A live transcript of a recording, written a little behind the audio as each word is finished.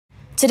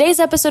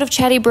Today's episode of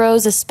Chatty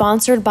Bros is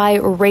sponsored by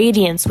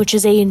Radiance, which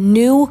is a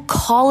new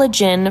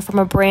collagen from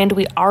a brand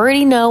we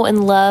already know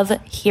and love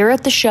here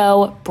at the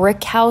show,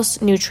 Brick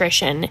House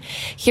Nutrition.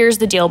 Here's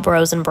the deal,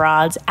 bros and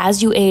broads.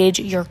 As you age,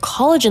 your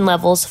collagen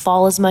levels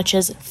fall as much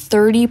as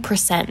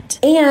 30%.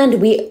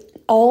 And we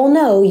all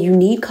know you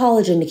need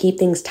collagen to keep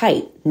things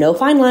tight. No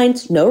fine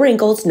lines, no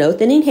wrinkles, no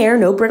thinning hair,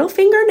 no brittle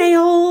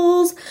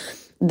fingernails.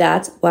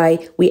 That's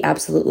why we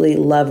absolutely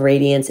love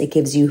Radiance. It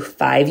gives you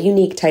 5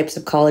 unique types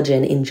of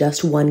collagen in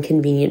just one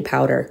convenient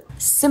powder.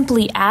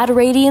 Simply add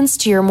Radiance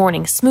to your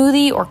morning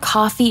smoothie or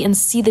coffee and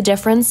see the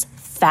difference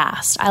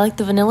fast. I like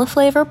the vanilla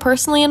flavor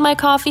personally in my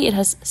coffee. It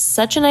has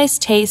such a nice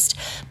taste,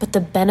 but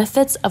the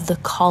benefits of the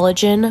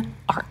collagen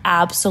are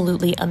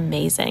absolutely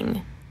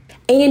amazing.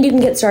 And you can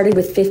get started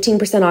with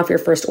 15% off your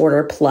first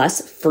order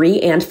plus free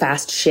and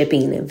fast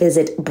shipping.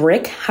 Visit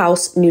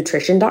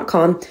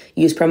brickhousenutrition.com.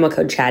 Use promo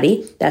code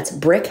CHATTY. That's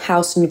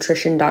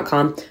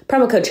brickhousenutrition.com.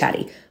 Promo code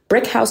CHATTY.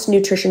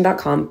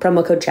 brickhousenutrition.com.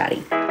 Promo code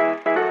CHATTY.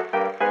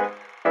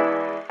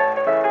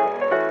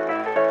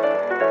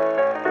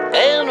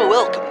 And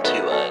welcome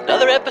to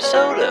another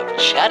episode of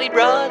Chatty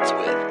Broads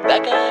with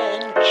Becca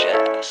and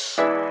Jess.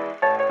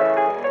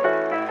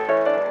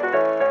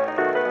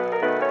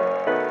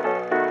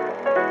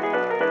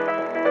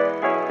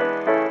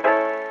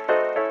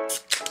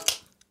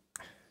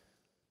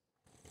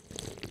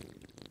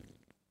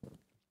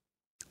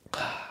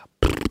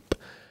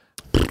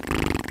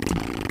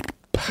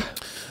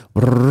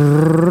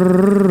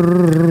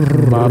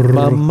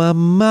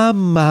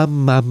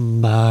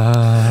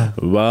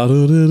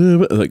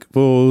 Like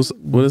fools.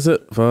 What is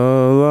it?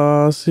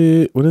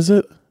 Velocity. What is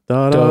it?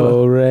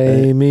 Do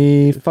re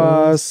mi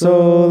fa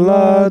sol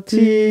la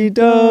ti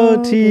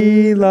do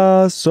ti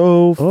la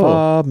so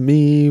fa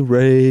mi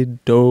re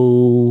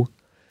do.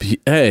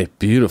 Hey,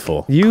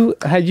 beautiful. Were you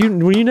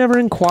never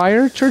in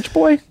choir, church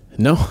boy?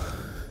 No.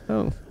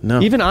 Oh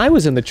No. Even I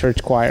was in the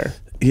church choir.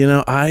 You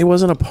know, I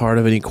wasn't a part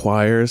of any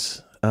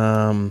choirs.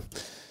 I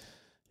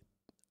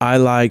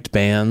liked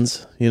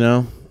bands, you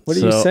know? What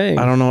are you saying?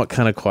 I don't know what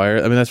kind of choir.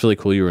 I mean, that's really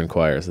cool. You were in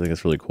choirs. I think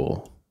that's really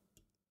cool.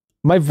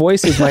 My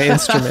voice is my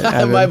instrument,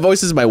 Evan. My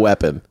voice is my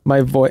weapon. My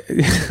voice.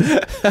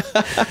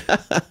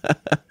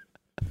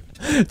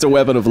 It's a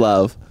weapon of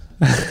love.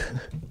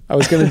 I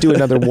was going to do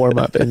another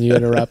warm-up and you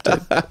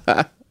interrupted.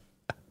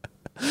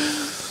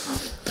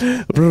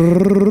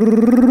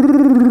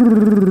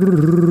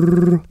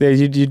 Yeah,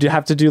 you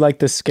have to do like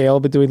the scale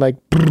between like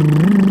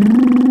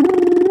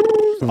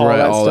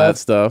all that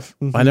stuff.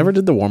 Mm-hmm. I never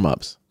did the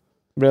warm-ups.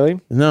 Really?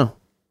 No.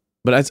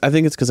 But I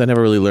think it's because I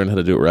never really learned how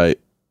to do it right.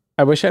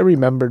 I wish I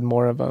remembered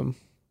more of them.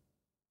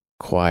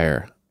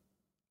 Choir.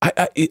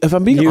 I if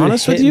I'm being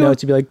honest with you,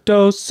 notes, you'd be like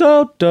do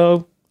so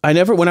do. I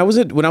never when I was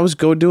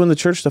doing the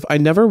church stuff, I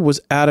never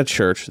was at a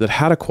church that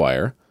had a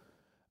choir.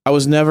 I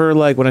was never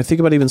like, when I think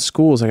about even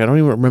schools, like I don't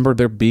even remember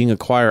there being a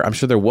choir. I'm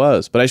sure there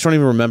was, but I just don't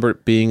even remember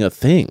it being a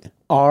thing.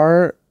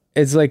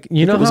 It's like,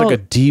 you know, it was how, like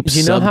a deep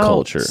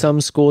subculture. How some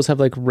schools have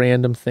like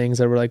random things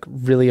that were like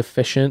really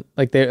efficient,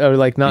 like they are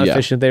like not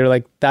efficient. They were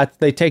like that.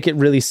 They take it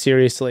really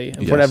seriously.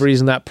 And for whatever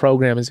reason, that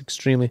program is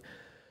extremely.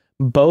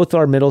 Both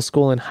our middle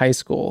school and high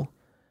school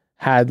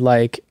had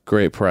like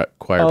great choir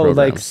programs.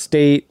 Like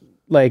state,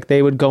 like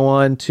they would go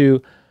on to.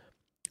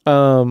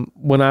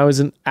 When I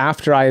was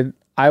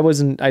I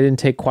didn't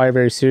take choir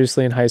very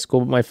seriously in high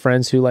school, but my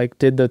friends who like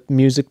did the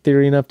music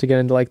theory enough to get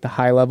into like the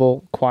high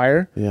level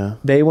choir,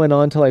 they went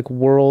on to like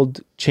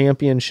world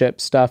championship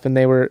stuff. And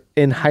they were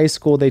in high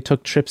school, they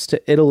took trips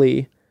to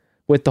Italy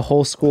with the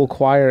whole school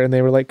choir and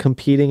they were like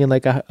competing in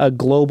like a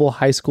global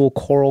high school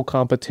choral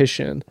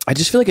competition. I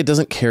just feel like it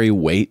doesn't carry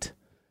weight.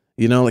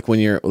 You know, like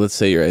when let's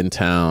say you're in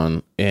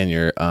town and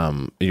you're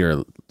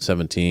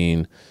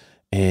 17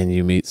 and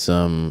you meet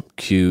some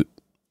cute,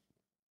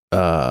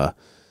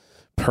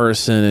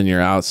 person and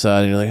you're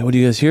outside and you're like, what are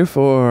you guys here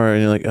for?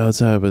 And you're like,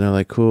 outside, but they're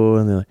like, cool.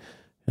 And they're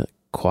like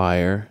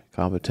choir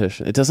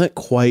competition. It doesn't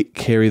quite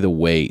carry the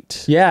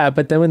weight. Yeah,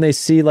 but then when they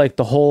see like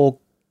the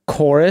whole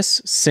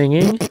chorus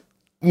singing,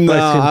 no,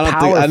 I don't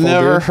think I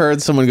never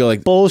heard someone go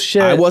like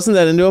bullshit. I wasn't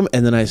that into them,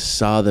 and then I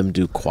saw them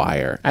do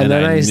choir, and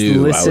then I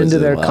listened to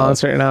their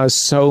concert, and I was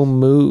so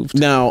moved.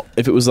 Now,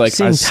 if it was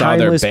like I saw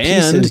their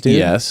band, pieces,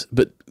 yes,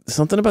 but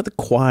something about the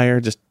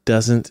choir just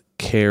doesn't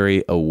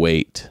carry a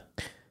weight.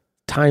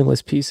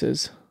 Timeless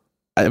pieces.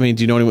 I mean,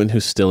 do you know anyone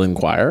who's still in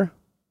choir?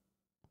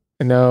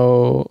 I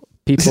know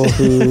people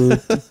who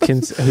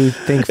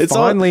think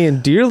fondly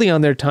and dearly on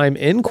their time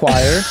in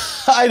choir.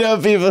 I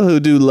know people who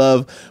do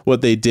love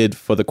what they did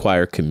for the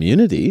choir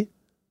community.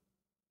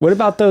 What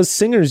about those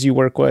singers you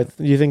work with?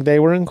 Do you think they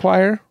were in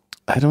choir?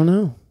 I don't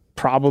know.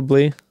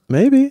 Probably.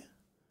 Maybe.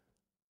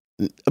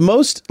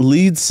 Most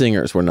lead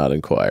singers were not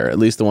in choir, at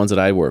least the ones that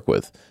I work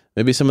with.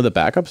 Maybe some of the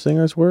backup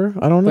singers were.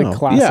 I don't know. Like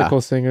classical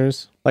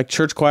singers. Like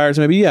church choirs,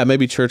 maybe. Yeah,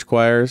 maybe church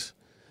choirs.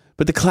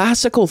 But the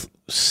classical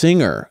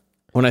singer,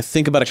 when I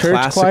think about a church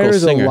classical choir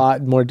is singer, a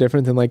lot more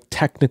different than like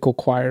technical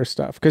choir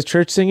stuff. Because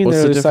church singing,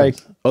 they're just like...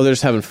 Oh, they're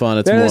just having fun.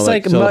 It's more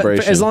like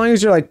celebration. As long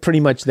as you're like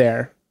pretty much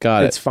there.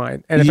 Got it. It's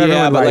fine. And if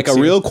everyone but like likes a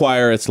you, real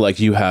choir, it's like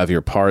you have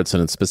your parts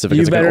and it's specific.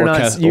 you It's like better an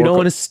not. You don't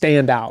want to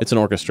stand out. It's an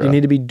orchestra. You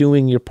need to be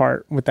doing your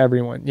part with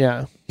everyone.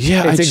 Yeah.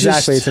 Yeah,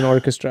 It's an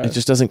orchestra. It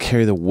just doesn't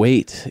carry the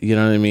weight. You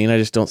know what I mean? I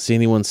just don't see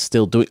anyone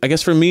still doing. I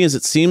guess for me, is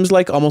it seems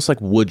like almost like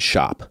wood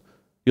shop.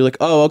 You're like,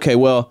 oh, okay,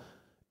 well,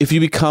 if you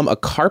become a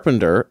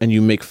carpenter and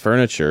you make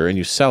furniture and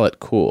you sell it,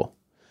 cool.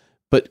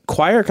 But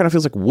choir kind of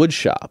feels like wood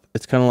shop.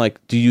 It's kind of like,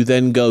 do you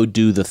then go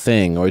do the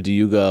thing, or do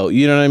you go?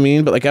 You know what I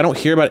mean? But like, I don't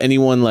hear about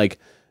anyone like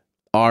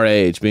our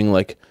age being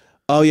like,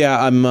 oh yeah,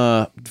 I'm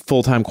a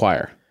full-time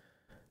choir.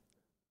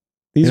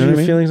 These You know are what your I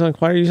mean? feelings on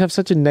choir. You have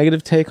such a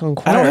negative take on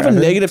choir. I don't have a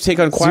Evan. negative take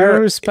on choir. Zero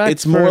respect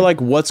It's more like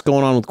what's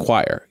going on with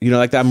choir. You know,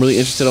 like that. I'm really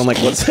interested on like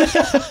what's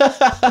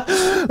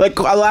like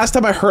last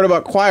time I heard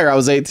about choir, I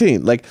was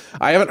 18. Like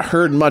I haven't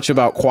heard much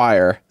about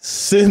choir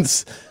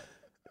since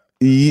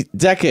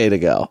decade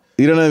ago.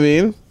 You know what I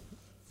mean?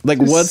 Like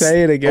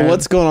Say it again.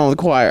 What's going on with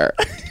choir?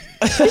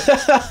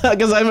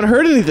 Because I haven't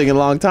heard anything in a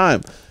long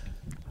time.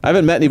 I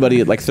haven't met anybody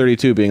at like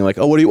 32 being like,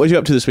 oh, what are you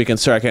up to this weekend?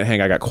 Sir, I can't hang.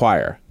 I got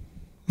choir.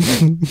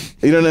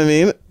 You know what I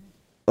mean?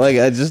 Like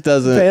it just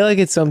doesn't. I feel like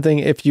it's something,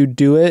 if you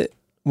do it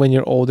when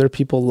you're older,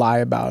 people lie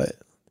about it.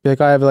 Be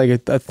like, I have like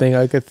a thing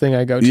I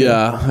go to.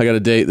 Yeah, I got a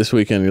date this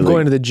weekend. You're I'm going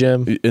like, to the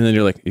gym. and then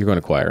you're like, you're going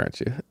to choir, aren't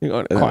you? You're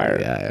going to And I'm choir.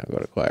 like, yeah, I'm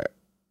going to choir.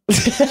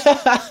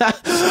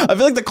 I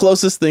feel like the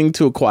closest thing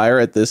to a choir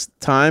at this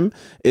time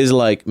is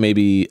like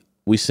maybe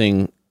we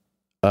sing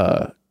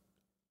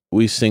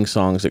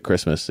songs at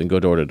Christmas and go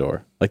door to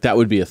door. Like that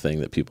would be a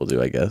thing that people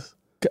do, I guess.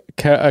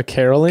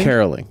 Caroling?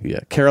 Caroling, yeah.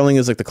 Caroling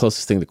is like the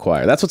closest thing to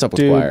choir. That's what's up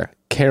with Dude, choir.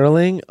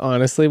 caroling,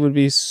 honestly, would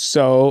be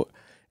so...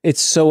 It's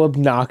so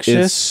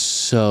obnoxious. It's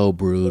so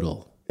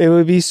brutal. It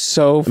would be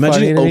so funny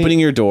Imagine to me. opening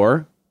your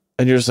door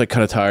and you're just like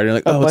kind of tired. You're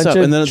like, oh, what's bunch up?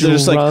 of And then they're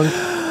just like,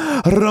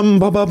 drunk- rum,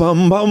 ba, ba,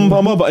 bum, bum,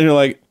 bum, bum, and you're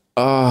like,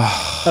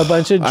 oh, a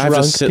bunch of I have to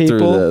drunk sit people.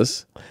 through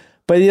this.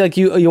 But like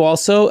you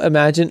also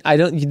imagine, they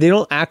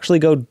don't actually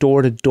go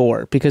door to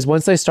door, because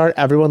once they start,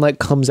 everyone like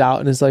comes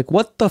out and is like,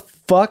 what the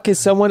fuck is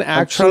someone I'm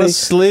trying actually... to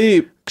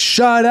sleep.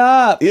 Shut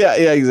up. Yeah,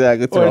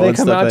 exactly. Or Throwing they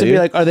come stuff out at to you. be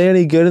like, are they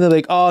any good? And they're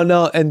like, oh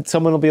no. And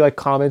someone will be like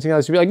commenting on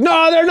this, be like,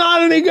 no, they're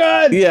not any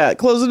good. yeah,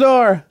 close the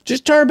door.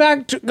 Just turn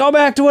back, go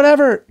back to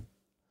whatever.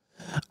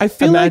 I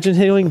feel Imagine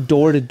hitting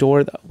door to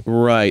door though.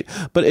 right.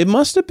 But it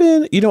must have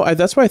been,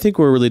 that's why I think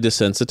we're really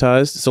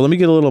desensitized. So let me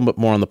get a little bit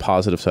more on the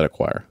positive side of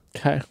choir.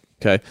 Okay.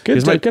 Okay.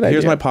 Good Here's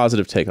idea. my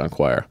positive take on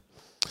choir.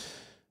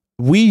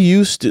 We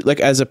used to, like,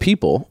 as a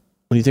people,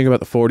 when you think about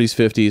the 40s,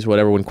 50s,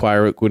 whatever, when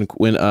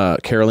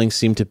caroling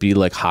seemed to be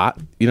like hot,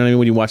 you know what I mean?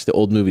 When you watch the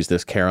old movies,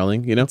 there's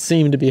caroling,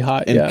 Seemed to be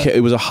hot. and Yeah.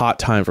 it was a hot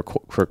time for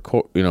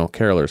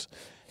carolers,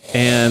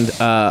 and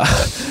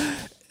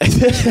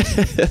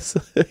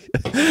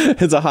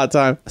it's a hot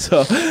time.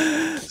 So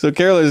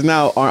carolers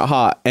now aren't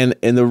hot, and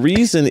the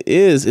reason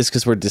is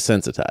because we're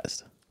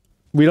desensitized.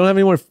 We don't have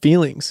any more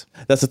feelings.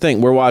 That's the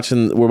thing. We're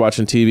watching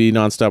TV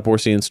nonstop. We're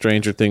seeing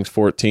Stranger Things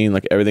 14,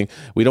 like everything.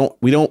 We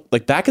don't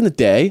like back in the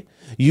day.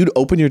 You'd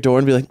open your door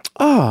and be like,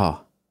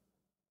 "Ah,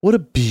 what a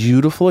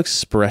beautiful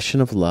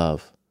expression of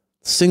love.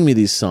 Sing me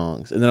these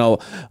songs." And then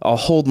I'll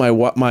hold my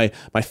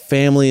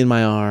family in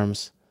my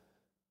arms,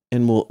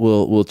 and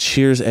we'll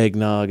cheers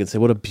eggnog and say,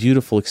 "What a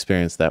beautiful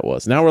experience that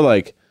was." Now we're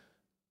like,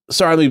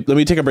 "Sorry, let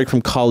me take a break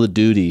from Call of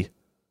Duty,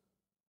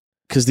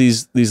 because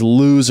these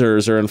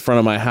losers are in front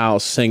of my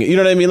house singing." You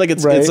know what I mean? Like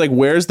it's like,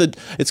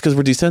 it's because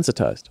we're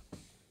desensitized.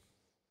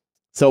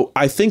 So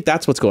I think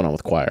that's what's going on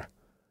with choir.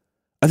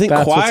 I think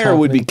That's what's choir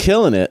would be happening.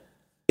 killing it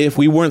if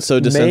we weren't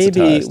so desensitized.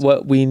 Maybe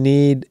what we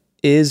need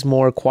is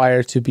more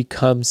choir to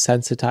become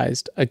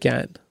sensitized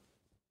again.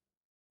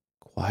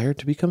 Choir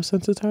to become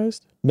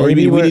sensitized? Maybe Or you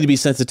mean we we're- need to be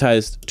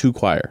sensitized to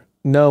choir?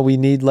 No, we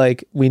need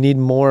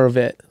more of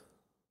it.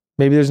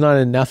 Maybe there's not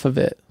enough of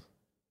it.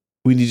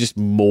 We need just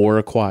more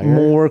choir?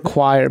 More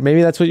choir.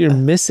 Maybe that's what you're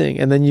missing,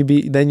 and then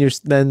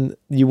then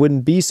you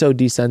wouldn't be so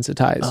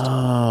desensitized.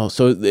 Oh,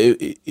 so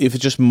if it's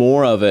just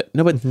more of it.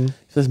 No, but if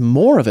there's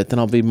more of it, then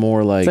I'll be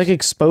more like... It's like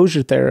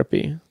exposure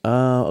therapy.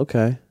 Oh,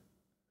 okay.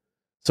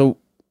 So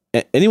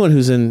anyone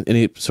who's in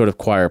any sort of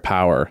choir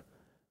power,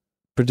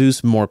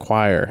 produce more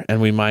choir, and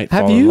we might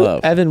fall in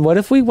love. Evan, what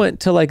if we went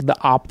to like the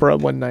opera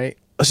one night?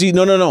 See,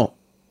 no.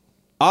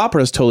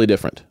 Opera is totally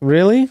different.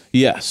 Really?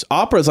 Yes,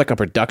 opera is like a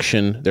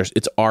production.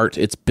 It's art.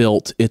 It's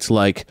built. It's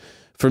like,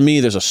 for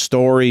me, there's a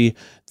story.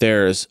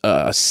 There's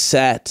a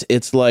set.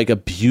 It's like a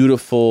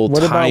beautiful,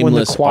 What about when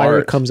the timeless choir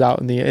art. comes out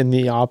in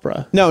the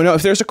opera? No.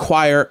 If there's a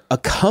choir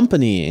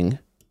accompanying,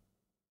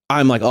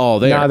 I'm like, oh,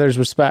 Now there's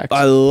respect.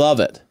 I love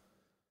it.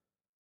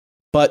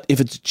 But if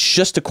it's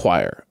just a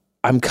choir,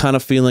 I'm kind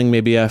of feeling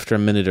maybe after a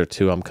minute or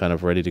two, I'm kind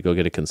of ready to go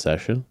get a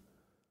concession.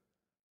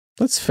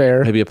 That's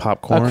fair. Maybe a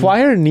popcorn. A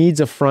choir needs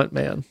a front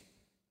man.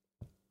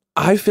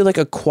 I feel like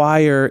a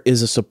choir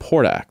is a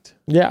support act.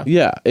 Yeah.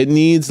 Yeah, it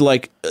needs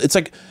like it's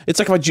like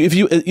if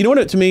you know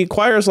what, to me,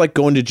 choir is like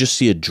going to just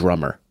see a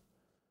drummer.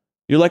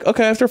 You're like,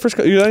 okay, after first,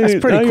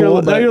 That's pretty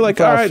cool. Now you're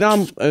like, all right,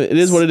 now it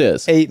is what it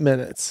is. 8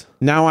 minutes.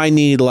 Now I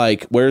need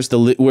like, where's the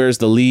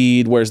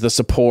lead? Where's the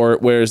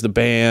support? Where's the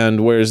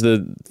band? Where's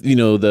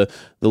the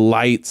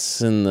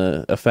lights and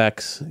the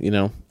effects?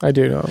 I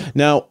do know.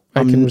 Now I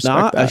can I'm respect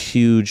not a that.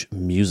 huge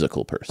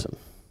musical person.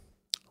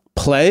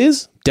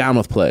 Plays, down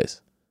with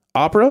plays.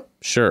 Opera,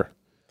 sure.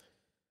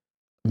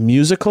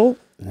 Musical,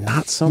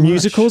 not so much.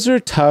 Musicals are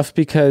tough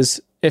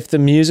because if the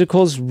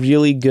musical's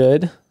really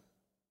good,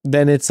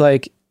 then it's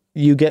like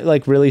you get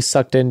like really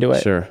sucked into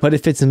it. Sure. But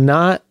if it's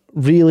not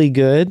really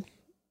good,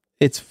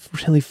 it's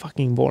really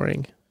fucking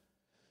boring.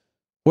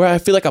 Where I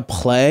feel like a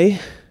play,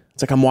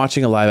 it's like I'm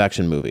watching a live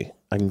action movie.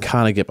 I can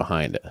kind of get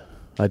behind it.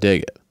 I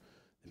dig it.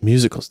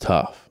 Musical's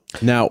tough.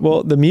 Now,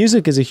 Well, the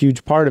music is a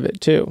huge part of it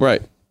too.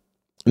 right.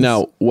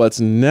 Now, what's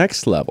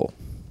next level?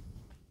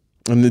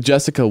 And the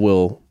Jessica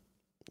will,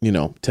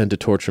 tend to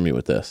torture me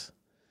with this,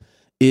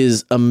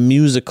 is a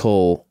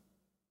musical,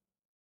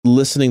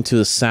 listening to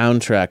the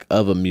soundtrack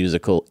of a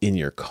musical in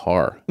your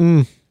car.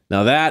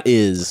 Now that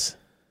is...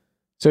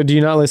 So do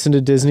you not listen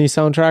to Disney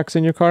soundtracks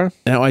in your car?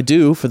 Now I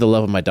do, for the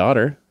love of my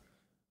daughter,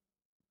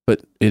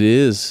 but it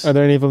is... Are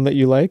there any of them that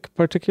you like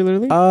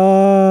particularly?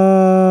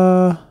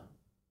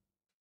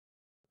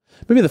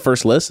 Maybe the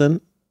first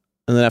listen,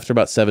 and then after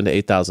about 7,000 to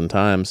 8,000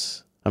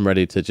 times, I'm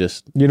ready to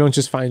just... You don't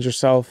just find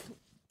yourself...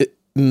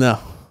 No,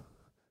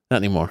 not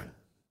anymore.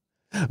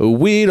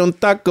 We don't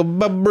talk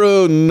about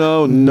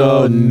Bruno, no.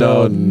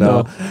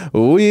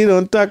 We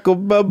don't talk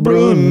about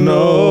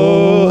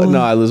Bruno.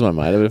 No, I lose my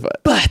mind.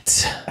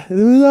 But it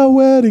was our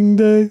wedding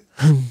day.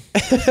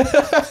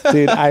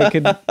 Dude, I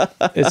could...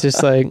 It's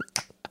just like...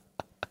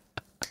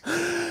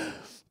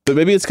 But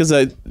maybe it's because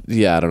I don't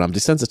know, I'm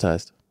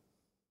desensitized.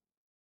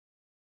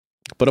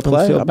 But a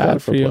play, I feel I'm bad down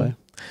for you. play.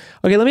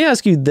 Okay, let me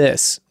ask you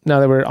this, now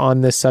that we're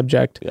on this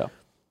subject. Yeah.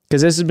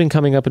 Because this has been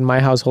coming up in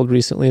my household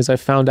recently, as I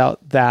found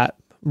out that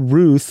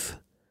Ruth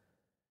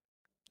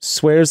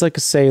swears like a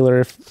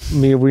sailor if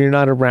we're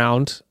not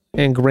around,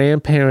 and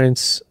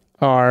grandparents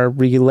are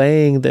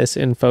relaying this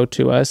info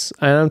to us.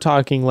 And I'm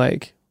talking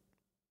like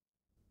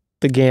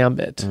the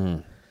gambit.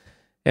 And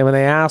when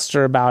they asked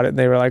her about it,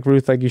 they were like,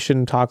 Ruth, like, you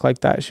shouldn't talk like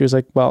that. She was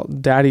like, well,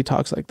 Daddy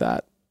talks like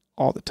that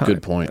all the time.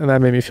 Good point. And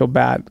that made me feel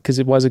bad because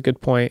it was a good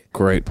point.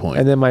 Great point.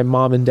 And then my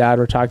mom and dad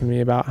were talking to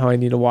me about how I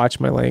need to watch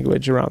my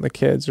language around the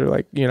kids, or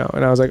like, and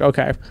I was like,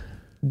 okay,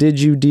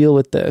 did you deal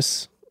with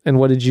this? And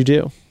what did you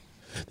do?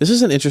 This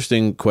is an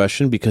interesting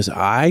question because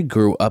I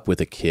grew up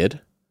with a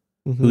kid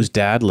whose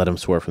dad let him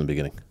swear from the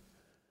beginning.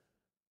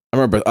 I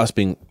remember us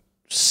being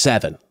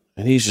 7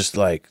 and he's just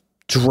like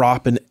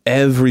dropping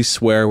every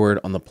swear word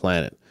on the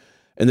planet.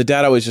 And the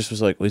dad always just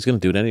was like, well, he's going to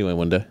do it anyway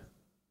one day.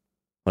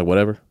 Like,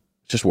 whatever.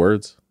 It's just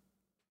words.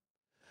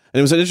 And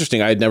it was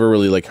interesting. I had never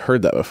really like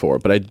heard that before,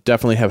 but I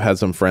definitely have had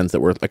some friends that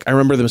were like, I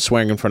remember them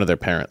swearing in front of their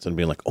parents and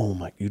being like, oh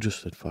my, you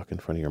just said fuck in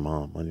front of your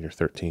mom when you're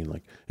 13.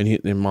 Like,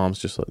 and mom's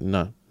just like,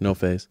 no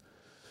face.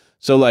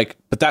 So like,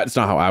 but that's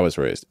not how I was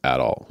raised at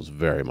all. It was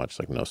very much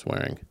like no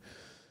swearing.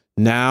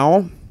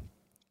 Now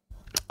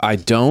I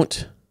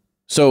don't.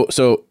 So,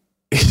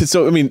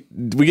 I mean,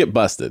 we get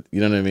busted. You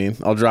know what I mean?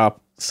 I'll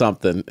drop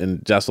something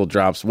and Jess will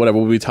drops whatever.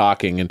 We'll be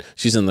talking and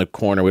she's in the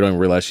corner. We don't even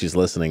realize she's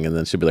listening. And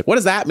then she'll be like, what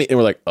does that mean? And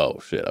we're like, oh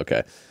shit.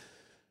 Okay.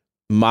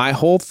 My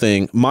whole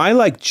thing, my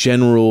like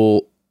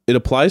general, it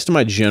applies to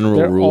my general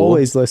They're rule.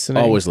 always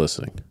listening. Always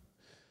listening.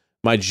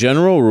 My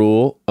general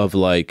rule of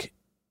like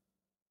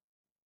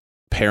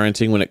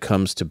parenting when it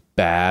comes to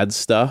bad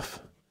stuff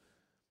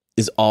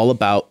is all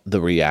about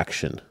the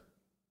reaction.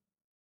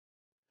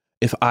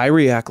 If I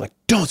react like,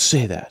 don't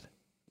say that,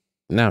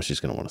 now she's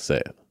going to want to say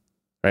it.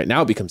 Right?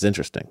 Now it becomes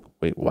interesting.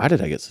 Wait, why did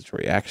I get such a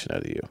reaction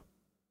out of you?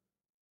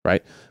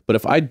 Right? But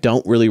if I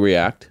don't really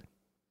react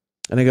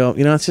and I go,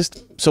 it's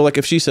just, so like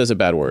if she says a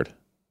bad word,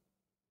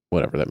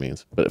 whatever that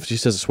means, but if she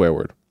says a swear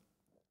word,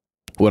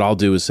 what I'll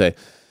do is say,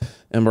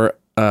 Ember,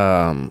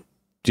 do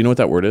you know what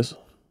that word is?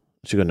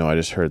 She go, no, I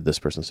just heard this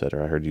person said it,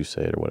 or I heard you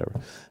say it, or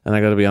whatever. And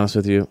I got to be honest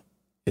with you,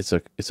 it's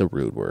a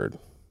rude word.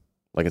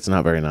 Like, it's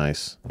not very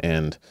nice,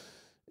 and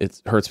it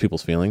hurts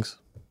people's feelings.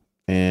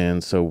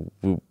 And so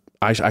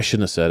I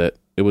shouldn't have said it.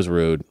 It was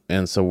rude.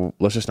 And so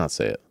let's just not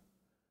say it.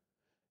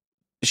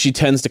 She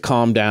tends to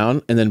calm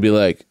down and then be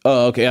like,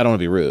 oh, okay, I don't want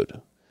to be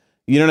rude.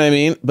 You know what I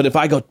mean? But if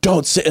I go,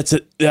 don't say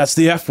that's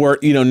the F word,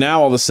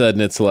 now all of a sudden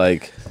it's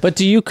like. But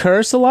do you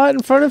curse a lot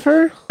in front of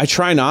her? I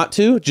try not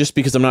to, just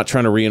because I'm not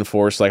trying to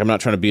reinforce, like I'm not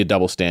trying to be a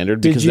double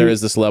standard, because there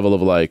is this level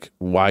of like,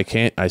 why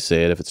can't I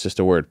say it if it's just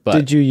a word? But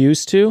did you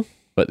used to?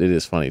 But it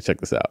is funny. Check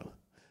this out.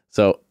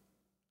 So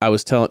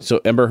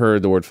Ember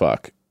heard the word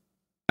fuck.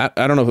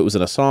 I don't know if it was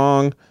in a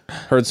song,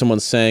 heard someone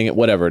saying it,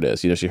 whatever it is,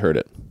 she heard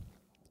it.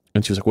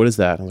 And she was like, what is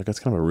that? I'm like, that's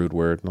kind of a rude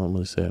word. I don't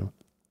really say it.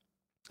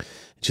 And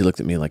she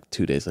looked at me like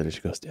 2 days later. She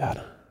goes, Dad,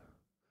 I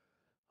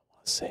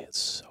want to say it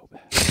so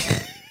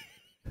bad.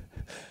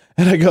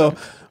 And I go,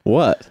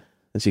 what?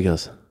 And she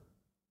goes,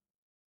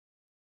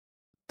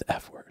 the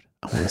F word.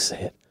 I want to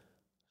say it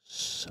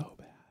so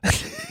bad.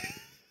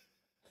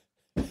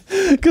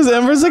 Because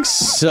Ember's like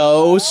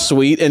so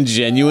sweet and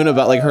genuine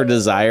about like her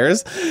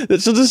desires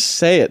that she'll just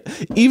say it.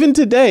 Even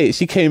today,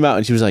 she came out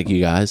and she was like, "You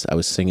guys, I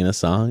was singing a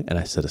song and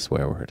I said a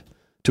swear word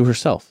to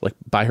herself, like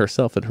by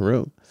herself in her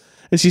room."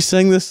 And she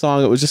sang this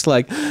song. It was just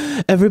like,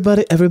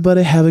 everybody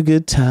have a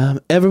good time.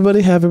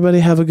 Everybody have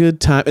a good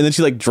time. And then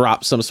she like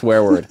dropped some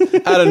swear word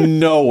out of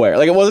nowhere.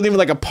 Like it wasn't even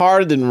like a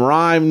part. It didn't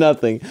rhyme,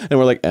 nothing. And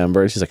we're like,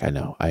 Ember. And she's like, I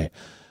know.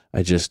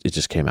 It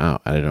just came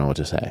out. I didn't know what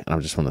to say. And I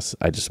just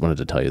wanted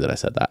to tell you that I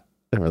said that.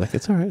 And we're like,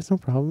 it's all right. It's no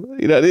problem.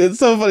 You know, it's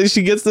so funny.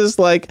 She gets this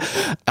like,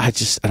 I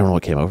don't know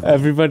what came over.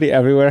 Everybody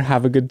everywhere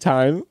have a good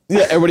time.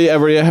 Yeah.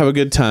 Everybody have a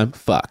good time.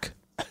 Fuck.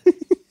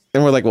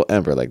 And we're like, well,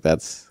 Ember, like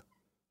that's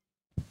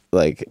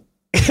like,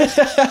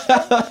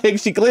 like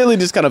she clearly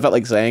just kind of felt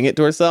like saying it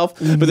to herself,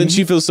 but then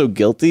she feels so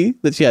guilty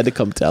that she had to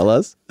come tell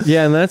us.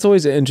 Yeah, and that's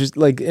always interesting,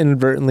 like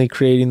inadvertently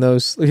creating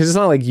those, because it's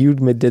not like you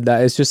did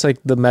that. It's just like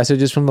the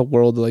messages from the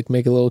world to like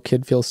make a little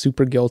kid feel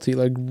super guilty,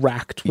 like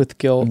racked with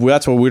guilt. Well,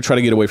 that's what we're trying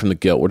to get away from the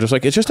guilt. We're just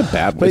like, it's just a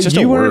bad word. But it's just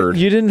a word.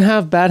 You didn't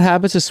have bad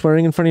habits of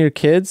swearing in front of your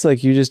kids.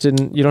 Like you just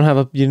didn't. You don't have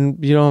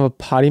a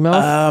potty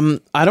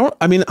mouth.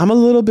 I mean, I'm a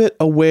little bit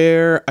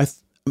aware.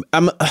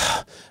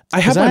 I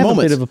have my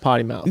moments. A bit of a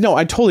potty mouth. No,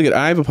 I totally get it.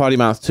 I have a potty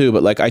mouth too,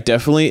 but like I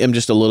definitely am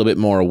just a little bit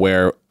more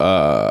aware.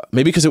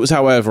 Maybe because it was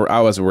how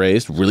I was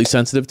raised, really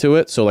sensitive to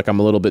it. So like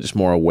I'm a little bit just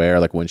more aware,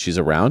 like when she's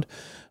around.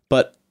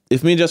 But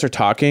if me and Jess are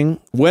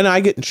talking, when I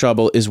get in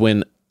trouble is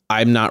when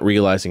I'm not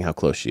realizing how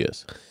close she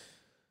is.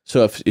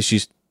 So if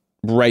she's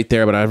right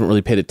there, but I haven't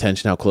really paid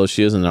attention how close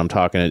she is, and then I'm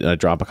talking and I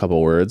drop a couple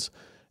words,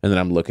 and then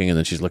I'm looking, and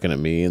then she's looking at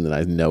me, and then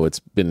I know it's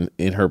been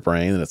in her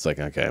brain, and it's like,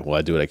 okay, well,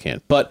 I do what I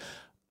can. But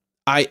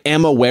I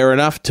am aware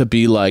enough to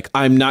be like,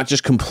 I'm not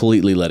just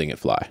completely letting it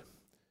fly.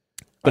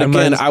 But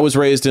again, I was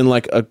raised in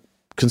like a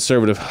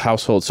conservative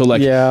household. So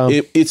like,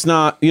 it's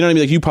not, you know what I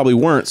mean? Like you probably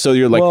weren't. So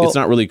you're like, it's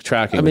not really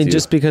tracking. I mean,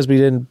 just because we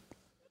didn't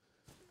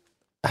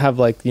have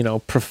like,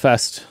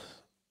 professed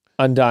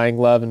undying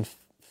love and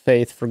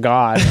faith for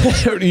God.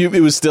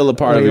 It was still a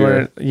part of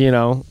your,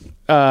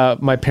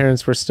 my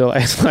parents were still,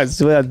 I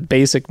still had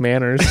basic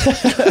manners.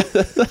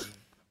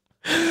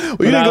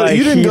 Well,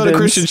 you didn't go to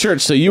Christian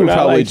church, so you were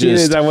probably like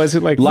just. I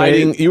wasn't like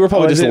lighting. You were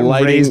probably just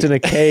lighting. Raised in a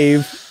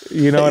cave.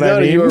 You know what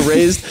I mean? You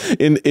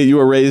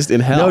were raised in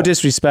hell. No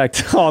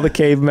disrespect, all the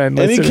cavemen.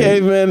 Any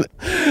caveman.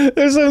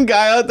 There's some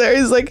guy out there.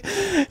 He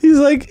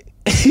survived.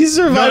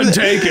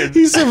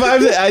 He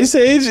survived the Ice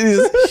Age. And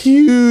he's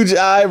huge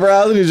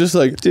eyebrows, and he's just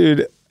like,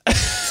 dude.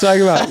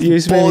 Talking about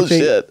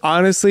bullshit.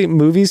 Honestly,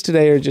 movies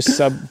today are just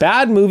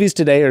bad movies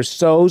today are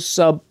so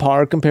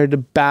subpar compared to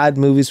bad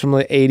movies from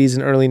the 80s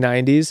and early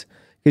 90s.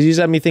 Because you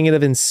just had me thinking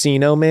of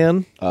Encino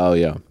Man. Oh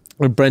yeah.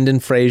 Where Brendan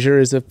Fraser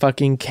is a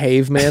fucking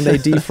caveman they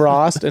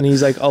defrost and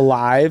he's like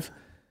alive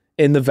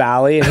in the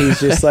valley and he's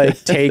just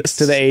like takes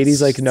to the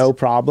 80s like no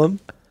problem.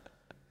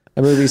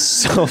 That movie's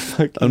so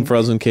fucking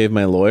Unfrozen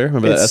Caveman Lawyer.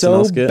 Remember that SNL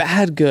so skit?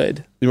 Bad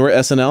good. You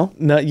remember SNL?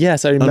 No,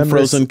 yes, I remember.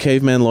 Unfrozen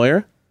Caveman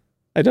Lawyer?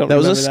 I don't that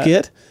remember was a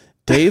skit.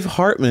 Dave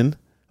Hartman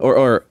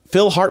or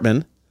Phil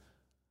Hartman,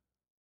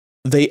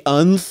 they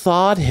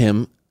unthawed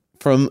him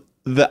from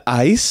the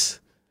ice.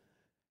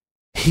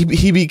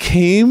 He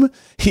came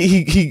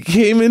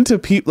into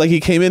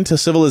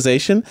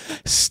civilization,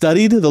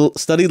 studied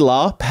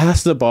law,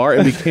 passed the bar,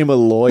 and became a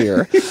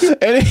lawyer.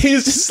 And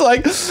he's just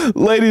like,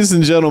 ladies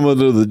and gentlemen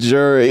of the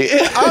jury,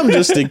 I'm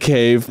just a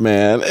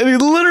caveman. And he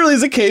literally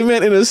is a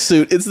caveman in a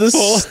suit. It's the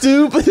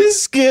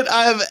stupidest skit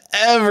I've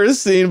ever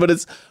seen, but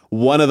it's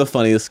one of the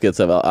funniest skits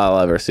I'll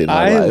ever see in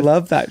my life. I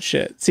love that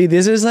shit. See,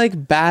 this is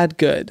like bad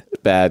good.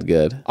 Bad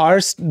good.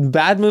 Our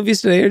bad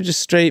movies today are just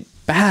straight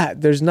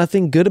bad. There's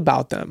nothing good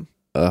about them.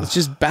 Ugh. It's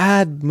just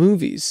bad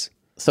movies.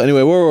 So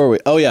anyway, where were we?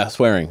 Oh yeah,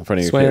 swearing in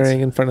front of your kids.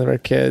 Swearing in front of our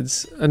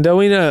kids. And don't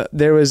we know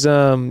there was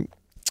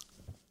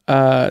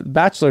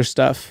Bachelor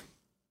stuff.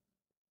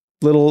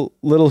 Little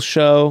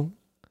show.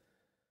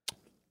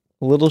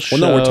 Little show.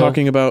 Well, no, we're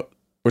talking about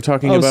we're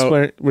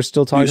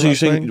still talking about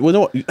swearing? Well,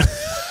 no.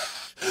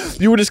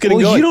 You were just getting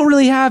going. You don't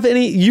really have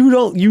any. You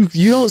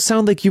don't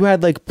sound like you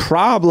had like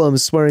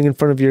problems swearing in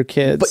front of your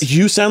kids. But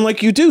you sound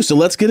like you do. So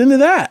let's get into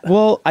that.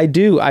 Well, I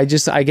do. I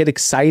get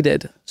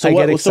excited. So I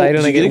get excited.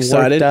 And I get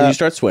excited. And you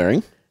start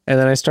swearing. And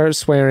then I start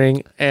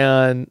swearing.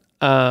 And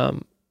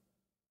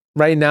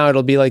right now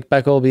it'll be like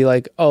Becca will be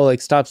like, oh,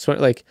 like stop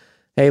swearing. Like,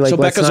 hey, like. So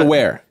Becca's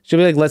aware. She'll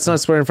be like, let's not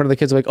swear in front of the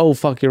kids. I'm like, oh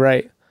fuck, you're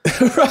right.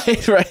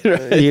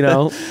 right. You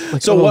know.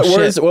 Like, so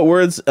what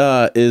words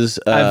is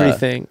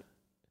everything.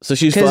 So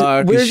she's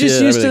fucked. We're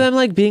just used to them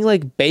like being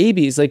like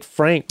babies, like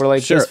Frank. We're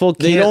like this fool.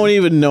 They don't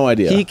even know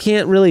idea. He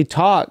can't really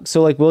talk,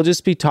 so like we'll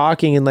just be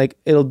talking and like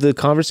it'll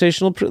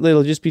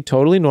just be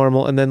totally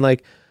normal, and then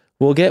like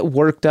we'll get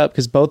worked up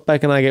because both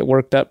Beck and I get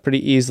worked up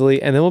pretty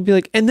easily, and then we'll be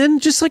like, and then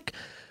just like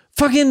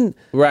fucking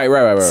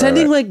right.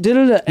 Sending like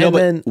da-da-da, and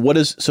then what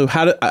is so?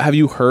 Have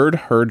you heard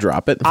her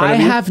drop it in front of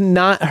you? I have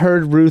not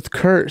heard Ruth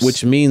curse,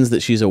 which means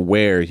that she's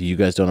aware you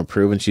guys don't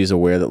approve, and she's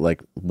aware that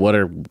like what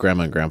are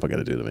Grandma and Grandpa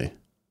gonna do to me?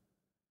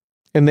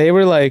 And they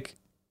were like,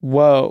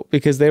 whoa,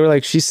 because they were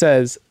like, she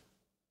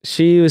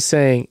was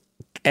saying,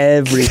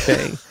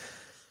 everything.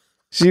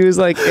 She was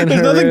like in There's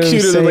her nothing room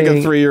cuter than like a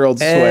saying 3-year-old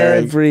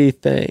swearing.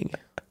 everything.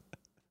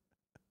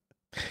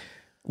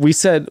 We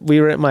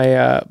were at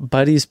my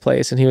buddy's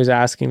place and he was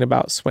asking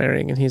about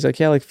swearing and he's like,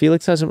 yeah, like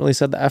Felix hasn't really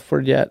said the F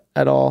word yet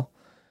at all.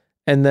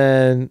 And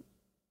then,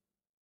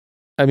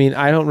 I mean,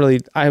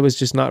 I was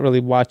just not really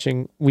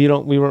watching. We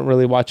weren't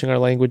really watching our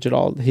language at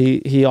all.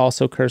 He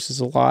also curses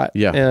a lot.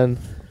 Yeah. And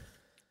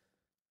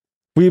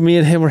me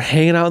and him were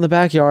hanging out in the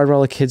backyard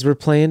while the kids were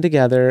playing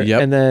together.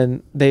 Yep. And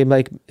then they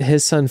like,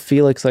 his son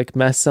Felix like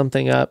messed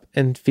something up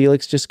and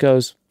Felix just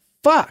goes,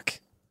 fuck.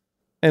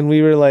 And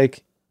we were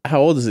like,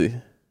 How old is he?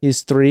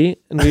 he's 3.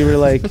 And we were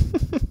like,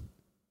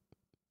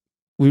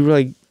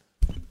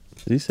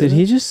 did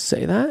he just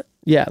say that?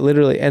 Yeah,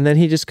 literally. And then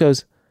he just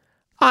goes,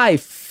 I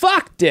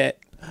fucked it.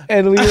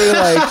 And we were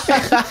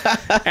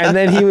like, and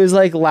then he was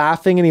like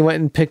laughing and he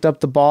went and picked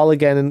up the ball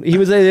again. And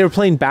they were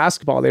playing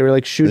basketball. They were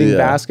like shooting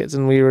baskets.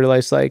 And we were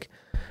like,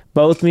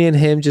 both me and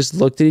him just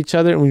looked at each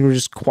other and we were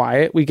just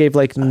quiet. We gave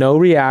like no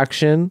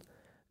reaction,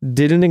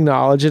 didn't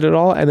acknowledge it at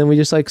all. And then we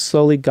just like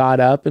slowly got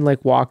up and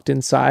like walked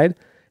inside.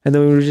 And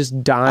then we were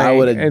just dying. I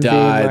would have and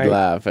died being, like,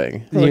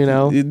 laughing. You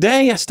know?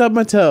 Dang, I stubbed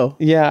my toe.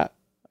 Yeah.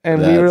 And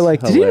we That's were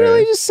like, did he really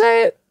hilarious. just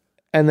say it?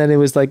 And then it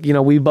was like, you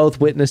know, we both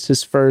witnessed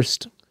his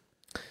first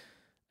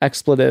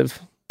expletive.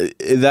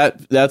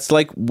 That's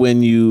like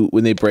when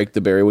they break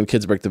the barrier, when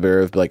kids break the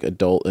barrier of like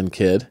adult and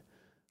kid.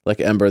 Like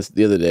Ember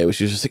the other day,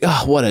 she was just like,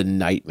 oh, what a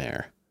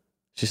nightmare.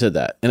 She said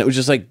that. And it was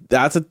just like,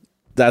 that's a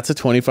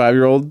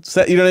 25-year-old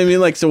set. You know what I mean?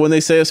 Like, so when they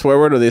say a swear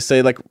word or they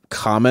say like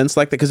comments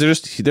like that, because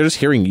they're just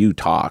hearing you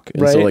talk.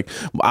 And so like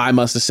I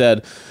must have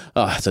said,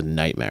 oh, that's a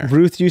nightmare.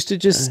 Ruth used to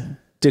just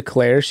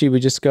declare, she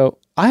would just go,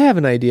 I have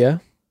an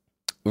idea.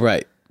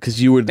 Right.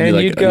 Because you would be and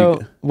like, you'd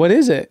go, what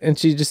is it? And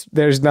she just,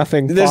 there's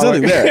nothing there.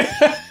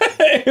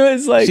 It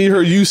was like, She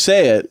heard you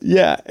say it.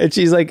 yeah. And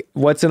she's like,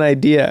 what's an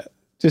idea?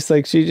 Just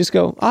like, she just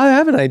go, I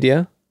have an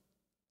idea.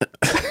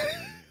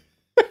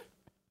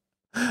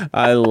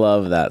 I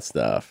love that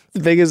stuff. The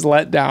biggest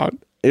letdown. And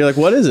you're like,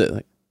 what is it?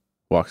 Like,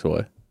 walks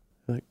away.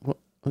 You're like, what?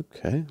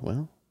 Okay,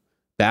 well,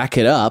 back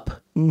it up.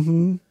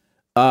 Mm-hmm.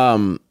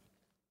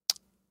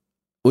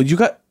 Well,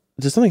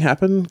 did something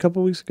happen a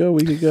week ago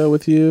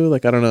with you?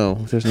 Like, I don't know.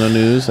 If there's no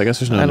news, I guess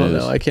there's no news. I don't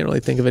know. I can't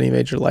really think of any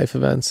major life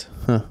events.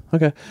 Huh.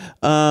 Okay.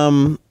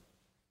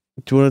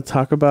 Do you want to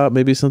talk about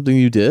maybe something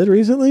you did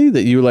recently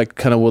that you like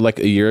kind of would like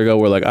a year ago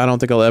were like, I don't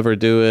think I'll ever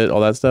do it,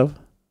 all that stuff?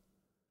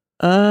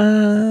 I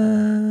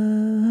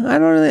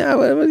don't really.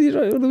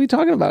 What are we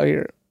talking about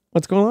here?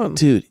 What's going on?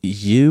 Dude,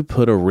 you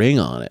put a ring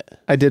on it.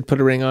 I did put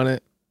a ring on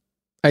it.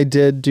 I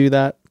did do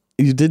that.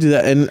 You did do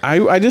that. And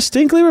I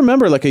distinctly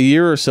remember like a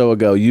year or so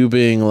ago, you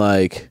being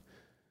like,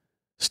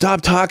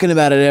 stop talking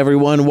about it,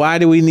 everyone. Why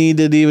do we need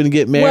to even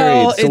get married?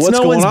 Well, So it's what's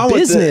no going one's on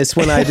business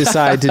when I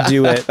decide to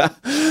do it.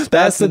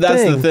 That's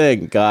the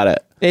thing. Got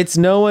it. It's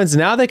no one's.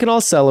 Now they can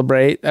all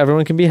celebrate.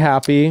 Everyone can be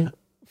happy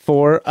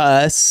for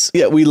us.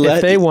 Yeah, we let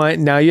if they want.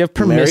 Now you have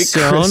Merry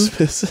permission.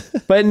 Christmas.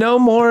 But no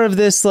more of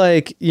this,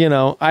 like, you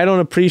know, I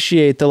don't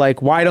appreciate the,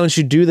 like, why don't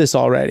you do this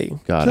already?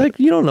 Got it. Like,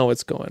 you don't know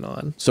what's going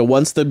on. So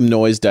once the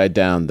noise died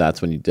down,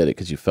 that's when you did it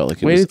because you felt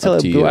like it was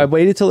up to you. I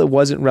waited till it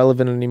wasn't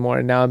relevant anymore,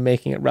 and now I'm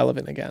making it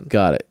relevant again.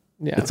 Got it.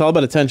 Yeah. It's all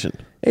about attention.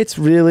 It's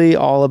really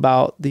all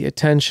about the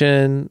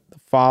attention, the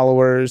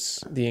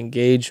followers, the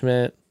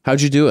engagement.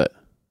 How'd you do it?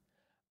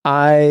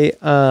 I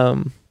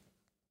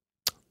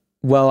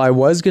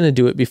was going to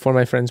do it before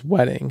my friend's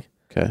wedding.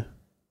 Okay.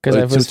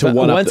 Because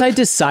once I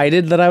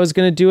decided that I was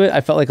going to do it,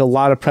 I felt like a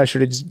lot of pressure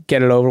to just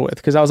get it over with.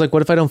 Because I was like,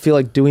 what if I don't feel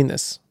like doing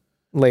this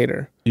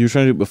later? You were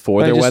trying to do it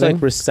before And their I just wedding?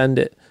 like rescind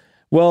it.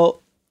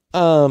 Well,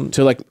 So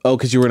like,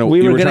 because you were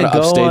we were trying going to to go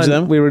upstage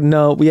on.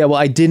 them? Well,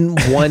 I didn't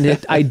want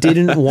it. I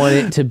didn't want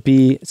it to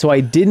be. So I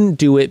didn't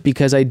do it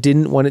because I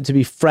didn't want it to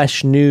be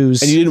fresh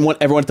news. And you didn't want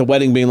everyone at the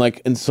wedding being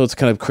like, and so it's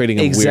kind of creating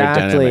a weird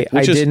dynamic.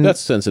 That's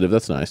sensitive.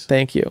 That's nice.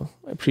 Thank you.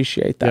 I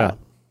appreciate that. Yeah.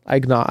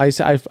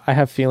 I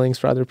have feelings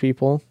for other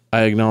people.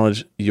 I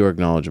acknowledge your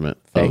acknowledgement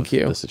Thank of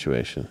you. the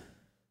situation.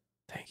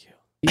 Thank you.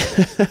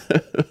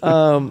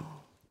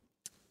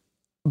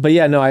 But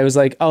yeah, no, I was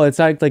like, oh, it's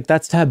like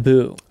that's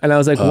taboo. And I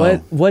was like,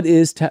 what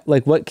is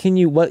what can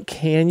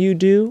you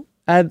do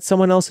at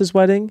someone else's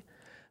wedding?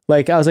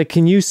 Like, I was like,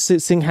 can you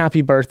sing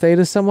happy birthday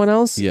to someone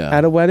else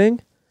at a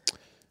wedding?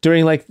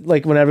 During like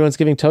when everyone's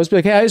giving toast, be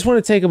like, hey, I just want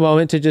to take a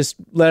moment to just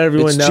let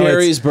everyone know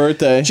Jerry's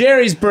birthday.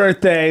 Jerry's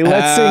birthday.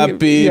 Let's sing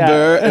happy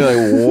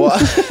birthday. Like,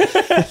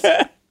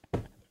 what?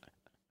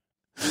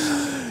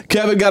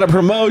 Kevin got a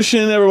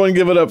promotion. Everyone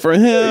give it up for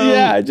him.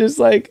 Yeah, just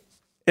like,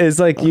 it's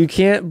like you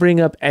can't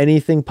bring up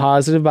anything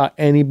positive about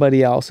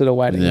anybody else at a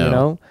wedding, No. you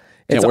know?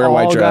 It's wear a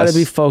white all got to dress.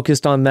 be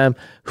focused on them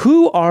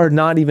who are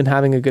not even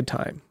having a good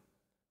time.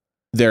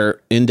 They're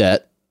in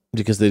debt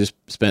because they just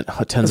spent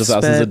tens of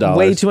thousands of dollars.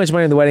 Way too much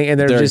money on the wedding, and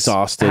they're just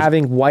exhausted.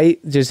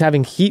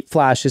 having heat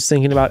flashes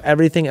thinking about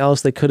everything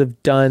else they could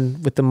have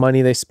done with the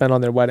money they spent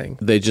on their wedding.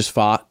 They just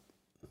fought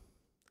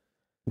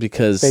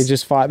because They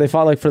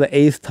fought like for the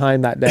 8th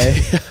time that day.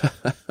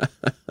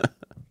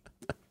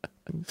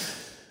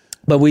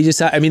 But we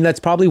just, I mean, that's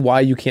probably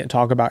why you can't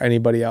talk about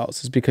anybody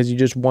else, is because you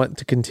just want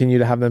to continue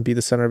to have them be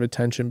the center of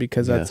attention,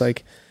 because that's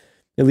like,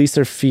 at least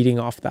they're feeding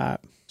off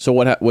that. So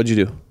what'd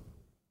you do?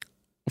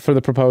 For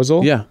the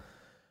proposal? Yeah.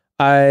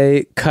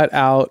 I cut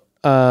out,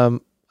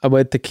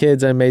 with the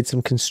kids, I made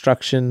some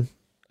construction.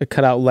 I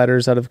cut out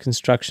letters out of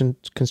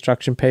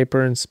construction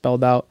paper and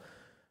spelled out,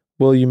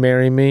 "Will you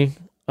marry me?"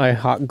 I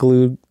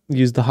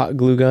used the hot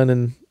glue gun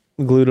and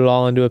glued it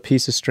all into a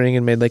piece of string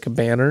and made like a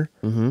banner.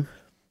 Mm-hmm.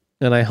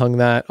 And I hung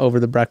that over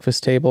the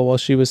breakfast table while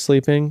she was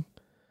sleeping,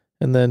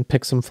 and then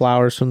picked some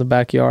flowers from the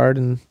backyard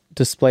and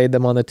displayed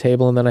them on the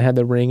table. And then I had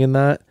the ring in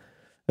that.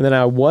 And then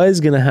I was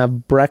going to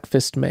have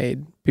breakfast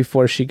made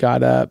before she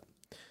got up.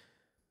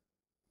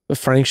 But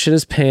Frank shit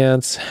his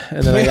pants,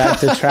 and then I got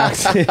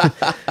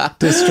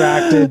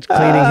distracted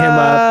cleaning him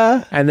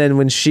up. And then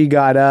when she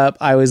got up,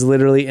 I was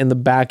literally in the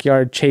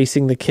backyard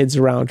chasing the kids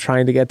around,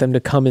 trying to get them to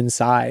come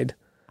inside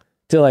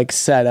to like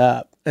set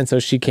up. And so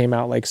she came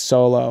out like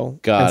solo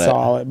and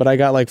saw it. But I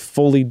got like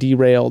fully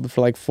derailed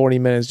for like 40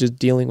 minutes just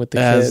dealing with the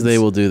kids. As they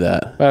will do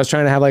that. But I was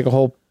trying to have like a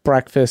whole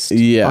breakfast.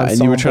 Yeah, and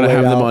you were trying to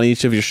have them on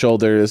each of your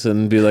shoulders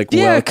and be like,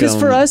 yeah, because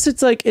for us,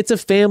 it's like, it's a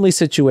family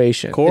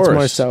situation. Of course. It's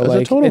more so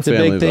like, it's a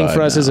big thing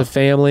for us as a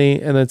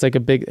family. And it's like a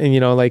big, and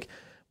you know, like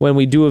when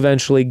we do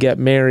eventually get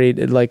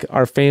married, like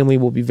our family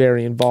will be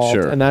very involved.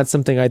 Sure. And that's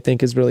something I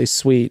think is really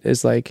sweet,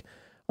 is like,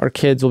 our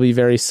kids will be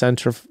very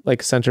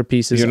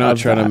centerpieces. You're not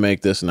trying to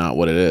make this not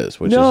what it is.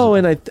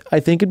 And I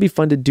think it'd be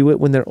fun to do it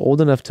when they're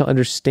old enough to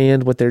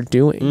understand what they're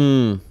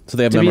doing. So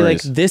they have to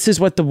memories. Be like, this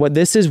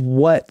is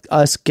what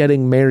us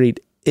getting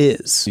married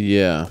is.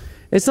 Yeah,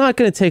 it's not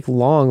going to take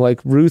long. Like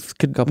Ruth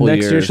could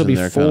next year she'll be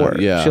 4.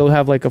 She'll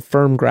have like a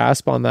firm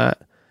grasp on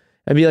that,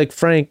 and be like,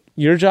 Frank,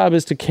 your job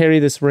is to carry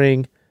this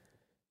ring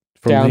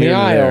from down the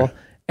aisle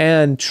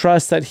and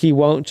trust that he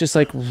won't just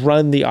like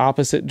run the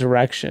opposite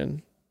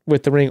direction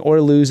with the ring,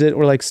 or lose it,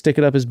 or like stick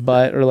it up his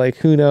butt, or like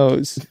who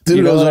knows.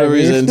 Who knows whatever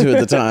he's into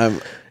at the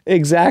time.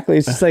 Exactly.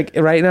 It's just like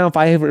right now, if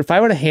I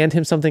were to hand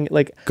him something,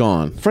 like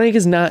gone. Frank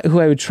is not who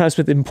I would trust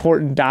with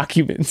important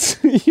documents.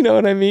 You know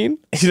what I mean?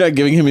 You're not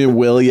giving him your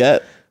will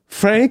yet.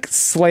 Frank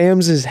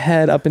slams his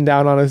head up and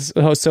down on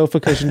a sofa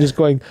cushion, just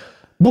going,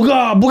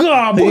 booga,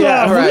 booga, booga,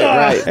 yeah, booga.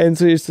 Right. And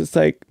so he's just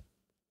like,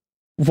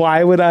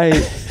 why would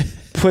I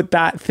put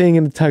that thing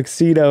in a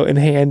tuxedo and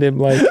hand him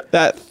like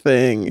that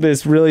thing,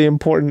 this really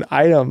important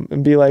item,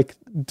 and be like,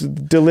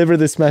 deliver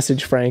this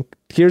message, Frank.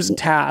 Here's a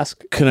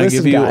task. Can I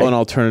give you an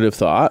alternative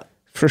thought?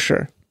 For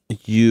sure.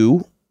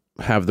 You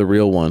have the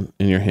real one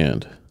in your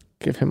hand.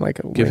 Give him like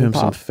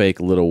some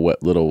fake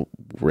little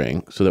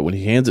ring, so that when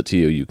he hands it to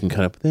you, you can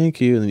kind of thank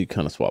you, and then you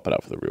kind of swap it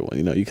out for the real one.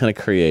 You know, you kind of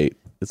create.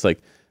 It's like,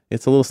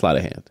 it's a little sleight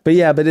of hand. But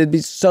yeah, but it'd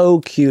be so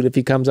cute if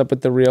he comes up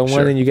with the real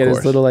one, and you get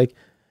his little like,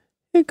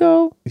 here you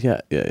go. Yeah.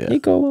 Here you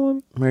go,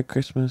 Mom. Merry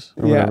Christmas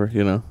or whatever,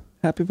 you know.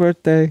 Happy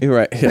birthday. You're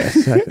right. Yeah,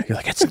 exactly. You're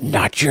like, it's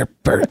not your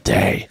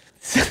birthday.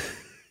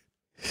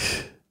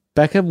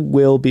 Becca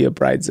will be a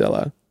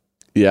bridezilla.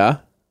 Yeah.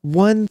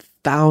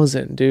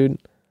 1,000, dude.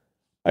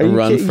 Are you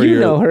run for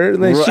your, know her.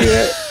 Like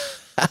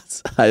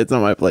it's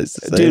not my place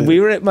to say. Dude, we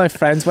were at my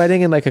friend's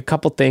wedding, and like a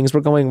couple things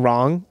were going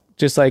wrong.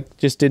 Just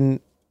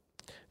didn't.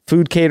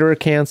 Food caterer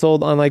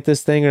canceled on like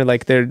this thing, or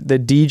like the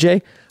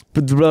DJ.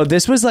 But bro,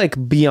 this was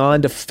like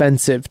beyond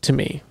offensive to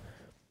me.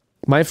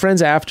 My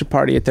friend's after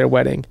party at their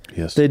wedding.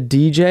 Yes. The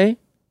DJ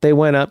they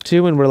went up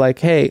to and were like,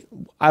 "Hey,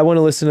 I want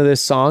to listen to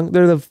this song."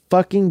 They're the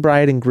fucking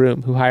bride and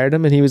groom who hired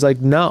him, and he was like,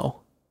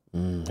 "No."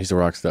 He's a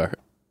rock star.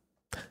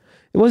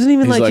 It wasn't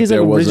even like his there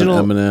original.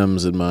 Wasn't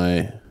M&Ms in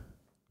my.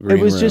 It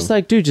was just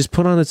like, dude, just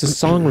put on it's a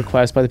song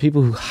request by the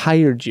people who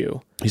hired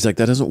you. He's like,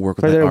 that doesn't work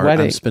with their art.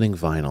 wedding. I'm spinning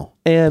vinyl.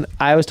 And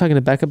I was talking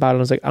to Becca about it. And I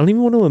was like, I don't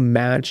even want to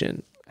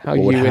imagine how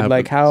you would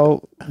like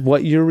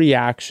what your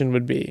reaction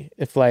would be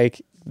if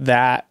like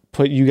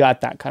you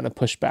got that kind of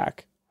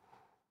pushback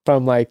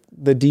from like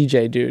the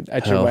DJ dude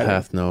at your wedding. Hell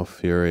hath no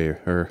fury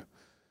or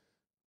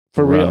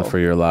for real for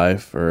your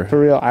life or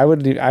for real. I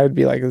would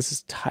be like, this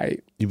is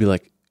tight. You'd be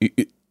like,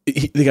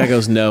 the guy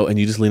goes no, and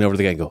you just lean over to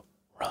the guy and go,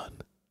 run.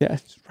 Yeah,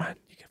 just run.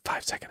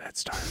 5-second head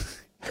start.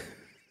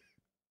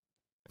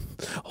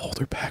 Hold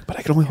her back, but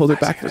I can only hold her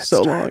back for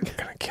so long. I'm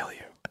gonna kill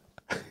you.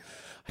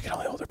 I can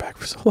only hold her back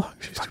for so long.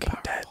 She's fucking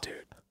dead,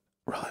 dude.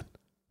 Run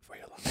for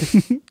your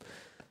life.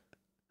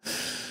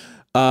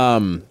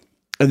 And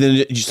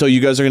then so you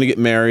guys are gonna get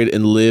married,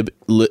 and Lib,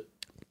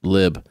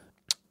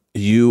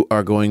 you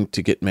are going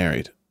to get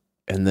married,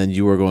 and then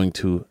you are going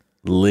to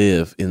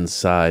live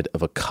inside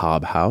of a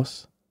cob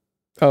house.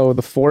 Oh,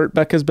 the fort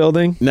Becca's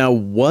building. Now,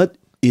 what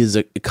is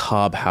a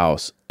cob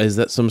house? Is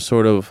that some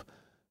sort of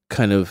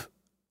kind of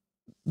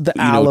the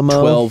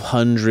Alamo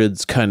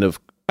 1200s kind of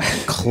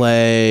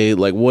clay?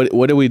 Like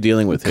what are we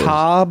dealing with here? A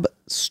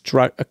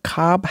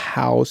cob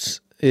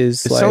house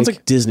is it sounds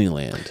like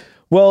Disneyland.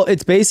 Well,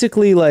 it's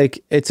basically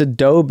like it's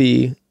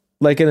adobe.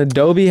 Like an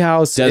adobe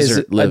house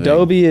Desert living.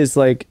 Adobe is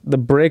like the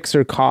bricks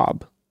are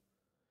cob.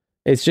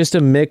 It's just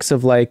a mix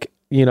of like,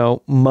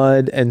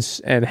 mud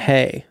and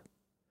hay.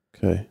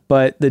 Okay.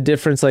 But the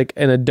difference, like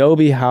an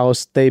adobe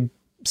house,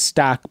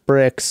 stack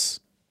bricks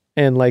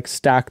and like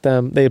stack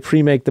them. They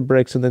pre-make the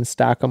bricks and then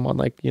stack them on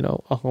like, you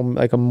know, a home,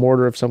 like a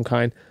mortar of some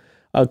kind.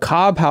 A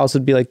cob house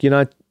would be like, you're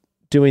not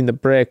doing the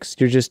bricks.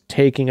 You're just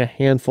taking a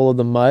handful of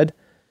the mud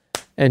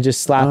and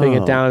just slapping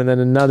it down, and then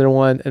another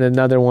one,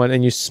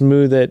 and you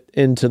smooth it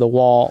into the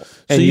wall.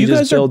 And so you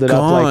just guys build are it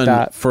up like gone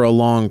that. for a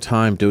long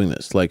time doing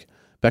this. Like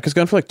Becca's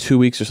gone for like 2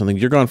 weeks or something.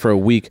 You're gone for a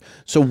week.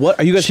 So what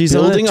are you guys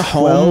building on a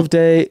home?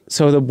 12-day.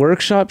 So the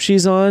workshop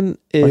she's on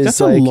is Like, that's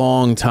a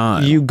long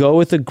time. You go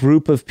with a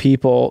group of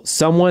people.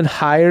 Someone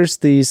hires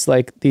these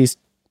like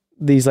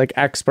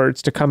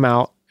experts to come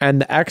out,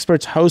 and the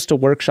experts host a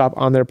workshop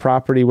on their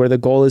property where the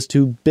goal is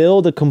to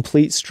build a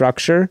complete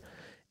structure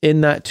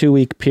in that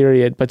 2-week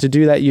period. But to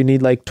do that, you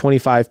need like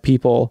 25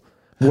 people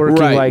working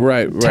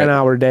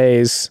 10-hour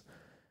days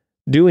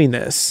doing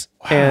this.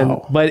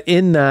 Wow. But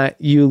in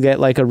that, you get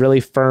like a really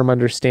firm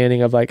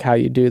understanding of like how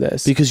you do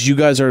this. Because you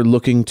guys are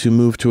looking to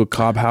move to a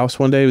cob house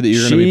one day that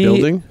you're going to be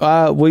building?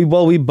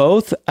 We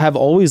both have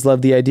always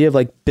loved the idea of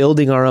like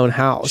building our own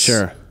house.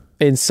 Sure.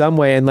 In some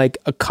way. And like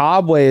a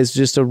cob way is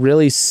just a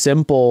really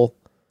simple,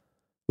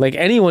 like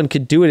anyone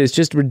could do it. It's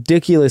just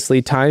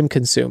ridiculously time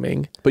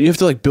consuming. But you have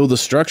to like build a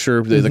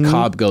structure that the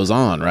cob goes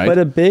on, right? But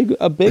a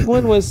big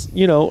one was,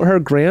 you know, her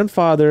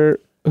grandfather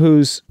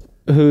who's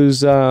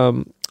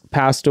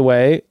passed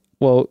away.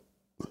 Well,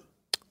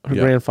 her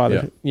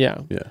grandfather. Yeah.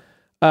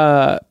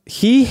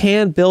 He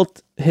hand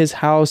built his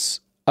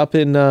house up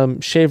in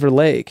Shaver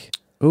Lake.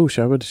 Oh,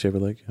 should I go to Shaver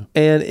Lake? Yeah.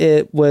 And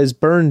it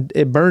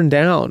burned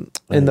down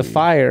in the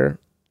fire.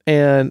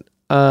 And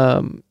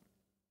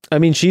I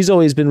mean, she's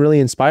always been really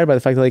inspired by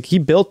the fact that like he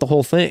built the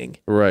whole thing.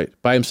 Right.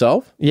 By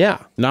himself?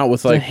 Yeah. Not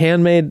with It's a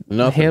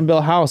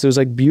hand-built house. It was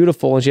like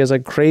beautiful. And she has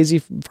like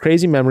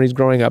crazy memories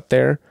growing up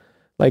there,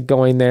 like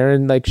going there.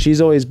 And like, she's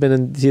always been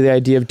into the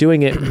idea of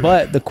doing it.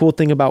 But the cool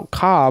thing about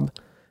cob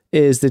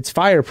is it's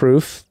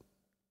fireproof.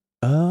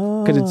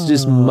 Oh. Because it's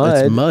just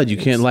mud. It's mud. You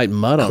can't light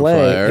mud on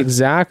clay. fire.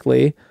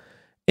 Exactly.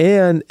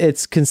 And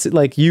it's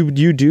like you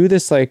do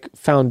this like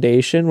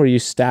foundation where you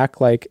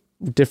stack like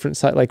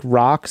different like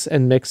rocks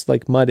and mix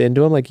like mud into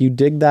them. Like you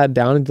dig that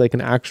down into like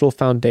an actual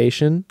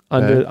foundation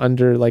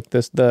under like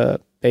the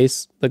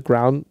base, the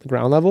ground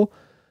level.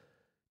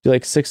 Do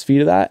like 6 feet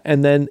of that,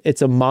 and then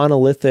it's a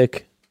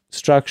monolithic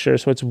structure.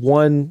 So it's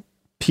one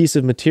piece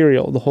of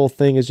material. The whole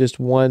thing is just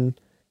one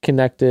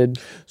connected.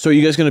 So are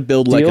you guys going to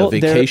build like a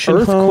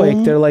vacation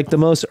home? They're like the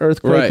most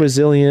earthquake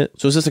resilient.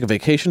 So is this like a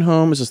vacation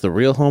home? Is this the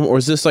real home? Or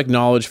is this like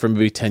knowledge from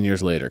maybe 10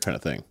 years later kind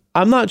of thing?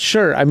 I'm not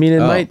sure. I mean,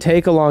 it might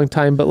take a long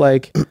time, but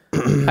like,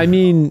 I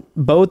mean,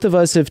 both of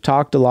us have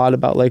talked a lot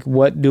about like,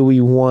 what do we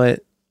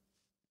want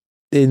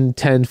in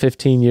 10,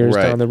 15 years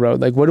down the road?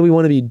 Like, what do we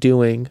want to be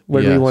doing?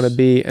 Where do we want to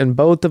be? And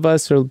both of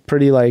us are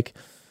pretty like,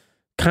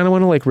 kind of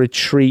want to like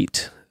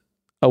retreat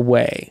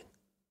away,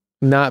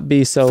 not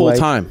be so full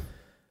time.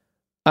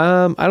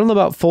 I don't know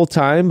about full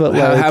time, but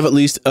like, have at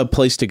least a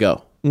place to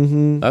go.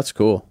 Mm-hmm. That's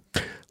cool.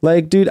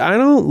 Like, dude, I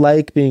don't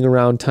like being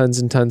around tons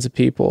and tons of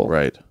people.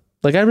 Right.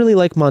 Like, I really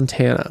like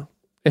Montana.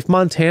 If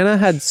Montana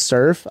had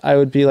surf, I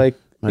would be like,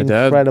 my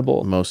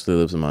incredible. dad mostly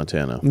lives in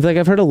Montana. Like,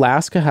 I've heard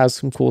Alaska has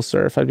some cool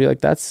surf. I'd be like,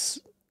 that's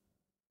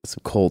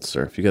some cold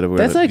surf. You got to wear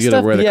that's the, like you gotta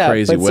stuff, wear the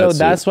crazy wetsuit. So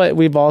that's why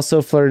we've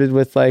also flirted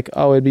with like,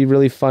 oh, it'd be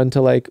really fun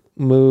to like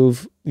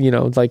move, you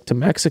know, like to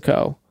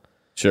Mexico.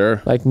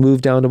 Sure. Like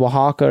move down to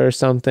Oaxaca or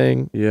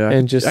something. Yeah.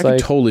 And just I like,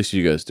 could totally see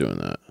you guys doing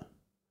that.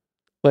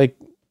 Like,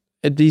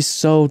 it'd be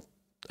so,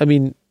 I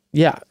mean,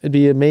 yeah, it'd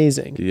be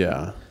amazing.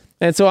 Yeah.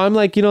 And so I'm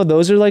like, you know,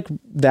 those are like,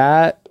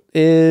 that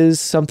is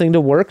something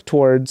to work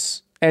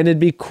towards. And it'd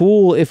be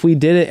cool if we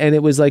did it and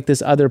it was like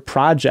this other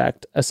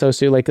project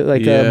associated,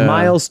 like a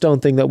milestone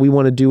thing that we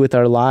want to do with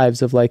our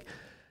lives of like,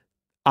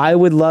 I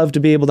would love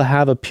to be able to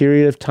have a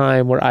period of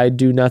time where I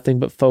do nothing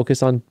but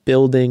focus on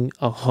building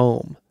a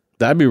home.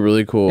 That'd be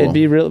really cool. It'd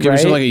be real. Give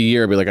yourself like a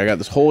year. Be like, I got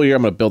this whole year.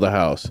 I'm going to build a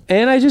house.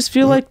 And I just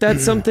feel like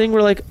that's something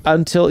where like,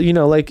 until, you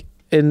know, like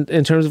in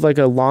terms of like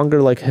a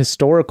longer, like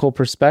historical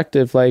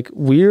perspective, like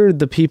we're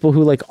the people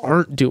who like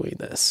aren't doing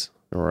this.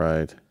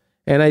 Right.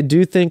 And I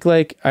do think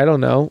like, I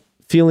don't know,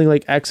 feeling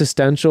like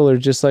existential or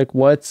just like,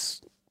 what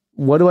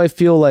do I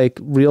feel like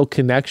real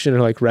connection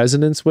or like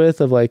resonance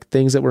with of like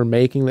things that we're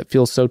making that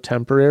feel so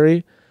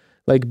temporary,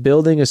 like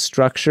building a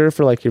structure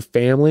for like your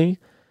family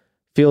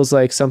feels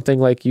like something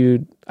like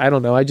I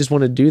don't know. I just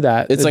want to do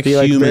that. It's like,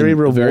 human, very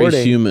rewarding.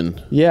 Very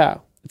human. Yeah.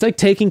 It's like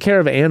taking care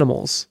of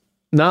animals,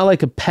 not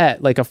like a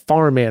pet, like a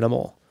farm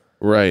animal.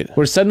 Right.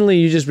 Where suddenly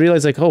you just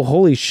realize like, oh,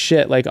 holy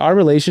shit. Like our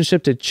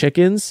relationship to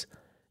chickens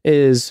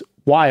is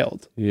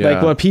wild. Yeah.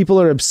 Like when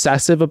people are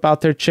obsessive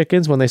about their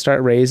chickens, when they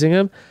start raising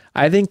them,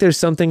 I think there's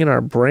something in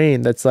our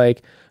brain that's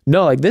like,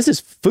 no, like this is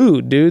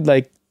food, dude.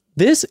 Like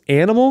this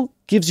animal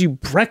gives you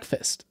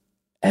breakfast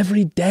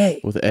every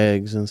day. With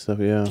eggs and stuff,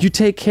 yeah. You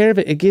take care of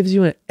it. It gives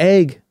you an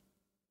egg.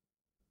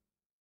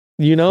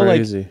 You know,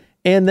 crazy. Like,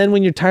 and then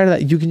when you're tired of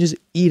that, you can just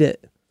eat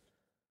it.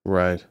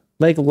 Right.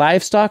 Like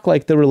livestock,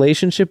 like the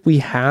relationship we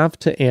have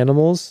to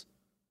animals.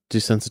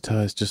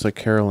 Desensitized, just like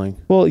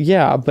caroling. Well,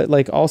 yeah, but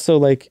like also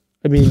like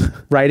I mean,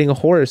 riding a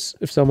horse,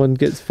 if someone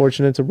gets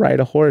fortunate to ride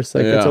a horse,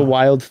 like it's a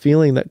wild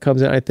feeling that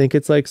comes in. I think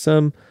it's like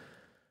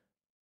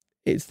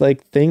it's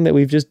like thing that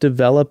we've just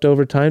developed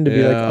over time to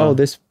be like, oh,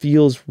 this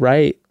feels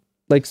right.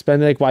 Like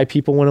spending, like why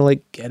people want to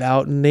like get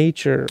out in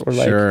nature or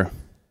like,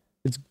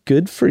 it's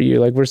good for you.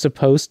 Like we're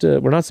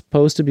not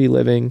supposed to be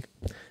living.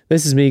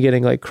 This is me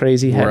getting like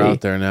crazy heavy. We're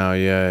out there now.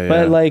 Yeah.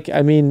 But like,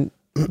 I mean,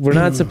 we're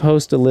not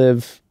supposed to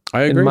live.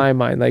 I agree. In my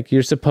mind, like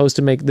you're supposed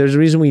to there's a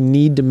reason we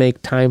need to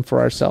make time for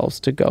ourselves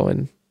to go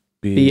and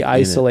be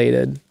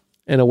isolated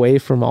and away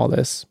from all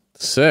this.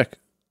 Sick.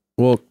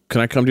 Well,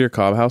 can I come to your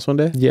Cobb house one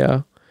day?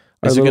 Yeah.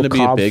 Is it going to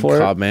be a big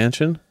Cobb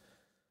mansion?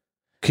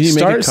 Can you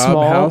make a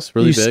Cobb house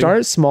really big? You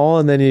start small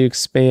and then you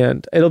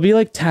expand. It'll be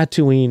like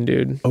Tatooine,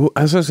 dude. Oh,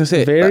 I was going to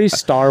say. Very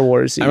Star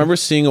Wars-y. I remember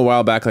seeing a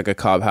while back like a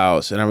Cobb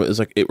house, and it was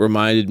like, it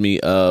reminded me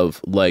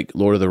of like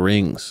Lord of the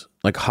Rings,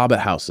 like Hobbit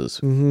houses.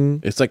 Mm-hmm.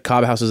 It's like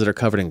Cobb houses that are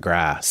covered in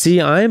grass. See,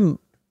 I'm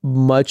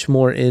much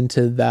more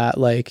into that,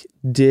 like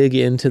dig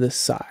into the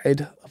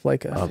side of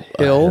like a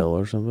hill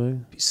or something.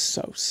 It'd be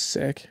so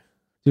sick.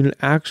 Dude, an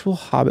actual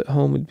Hobbit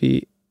home would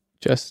be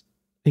just,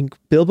 I think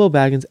Bilbo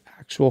Baggins'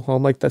 actual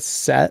home, like the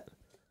set.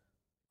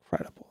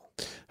 Incredible.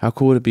 How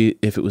cool would it be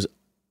if it was,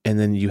 and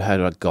then you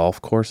had a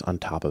golf course on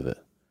top of it?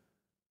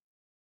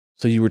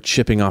 So you were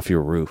chipping off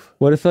your roof.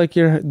 What if like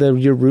your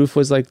roof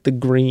was like the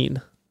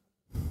green,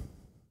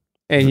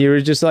 and you were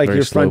just like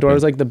your front door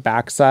was like the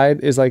backside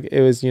is like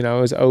it was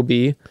OB.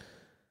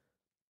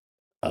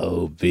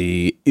 OB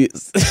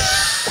is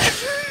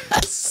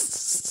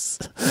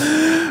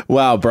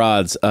wow,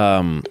 broads.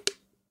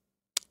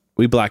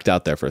 We blacked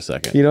out there for a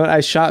second. You know what?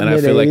 I shot mid-80s.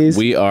 I feel like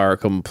we are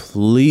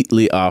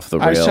completely off the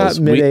rails. I shot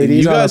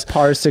mid-80s on a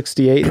par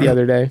 68 the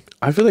other day.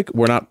 I feel like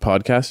we're not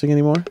podcasting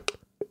anymore.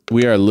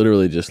 We are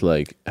literally just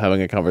like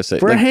having a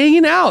conversation. We're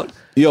hanging out.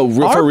 Yo,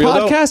 our real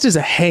podcast is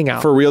a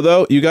hangout. For real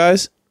though, you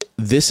guys,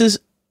 this is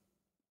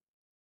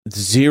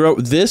zero.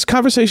 This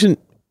conversation,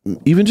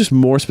 even just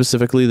more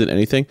specifically than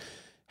anything,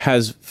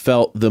 has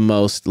felt the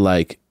most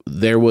like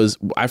I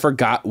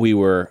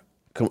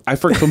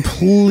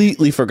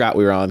completely forgot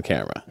we were on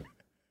camera.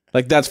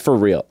 Like that's for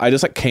real. I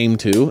just like came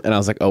to and I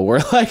was like, oh,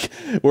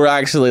 we're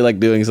actually like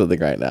doing something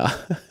right now.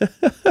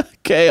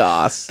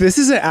 Chaos. This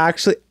is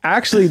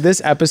actually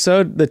this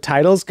episode, the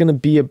title is going to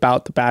be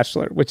about The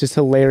Bachelor, which is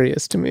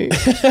hilarious to me.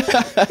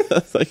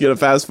 It's like you're gonna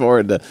fast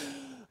forward to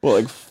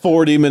like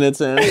 40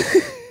 minutes in.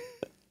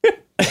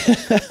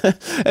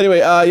 Anyway,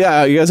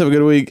 yeah, you guys have a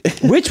good week.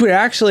 Which we're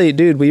actually,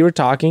 dude, we were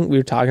talking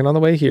on the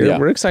way here. Yeah.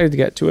 We're excited to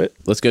get to it.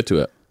 Let's get to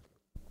it.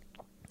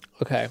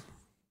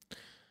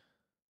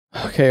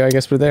 Okay, I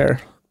guess we're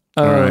there.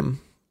 All right.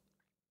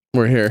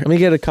 We're here. Let me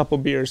get a couple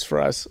beers for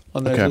us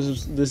on this.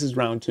 Okay. This is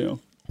round 2.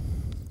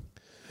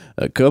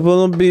 A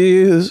couple of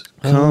beers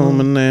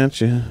coming at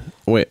you.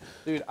 Wait.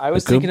 Dude, I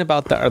was thinking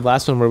about our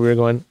last one where we were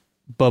going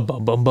bum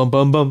bum bum bum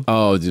bum bum.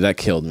 Oh, dude, that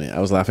killed me. I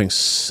was laughing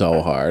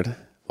so hard.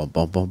 Bum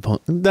bum bum bum.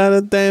 Da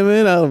damn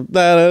it. Da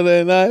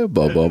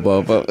bum bum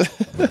bum bum.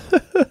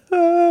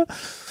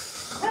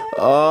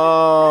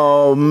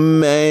 Oh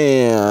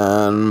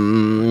man.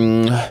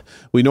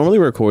 We normally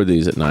record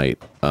these at night.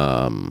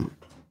 I don't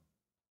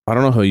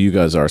know how you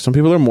guys are. Some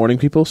people are morning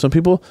people. Some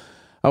people,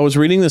 I was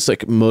reading this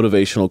like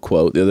motivational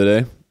quote the other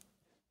day,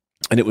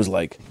 and it was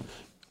like,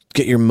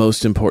 get your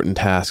most important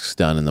tasks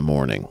done in the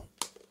morning.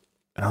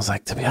 And I was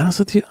like, to be honest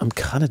with you, I'm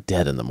kind of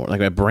dead in the morning.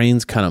 Like my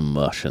brain's kind of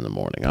mush in the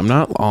morning. I'm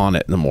not on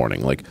it in the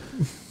morning. Like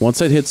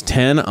once it hits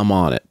 10, I'm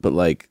on it. But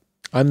like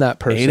I'm that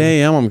person.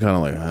 8 a.m. I'm kind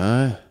of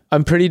like,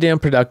 I'm pretty damn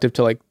productive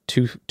till like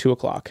 2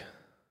 o'clock.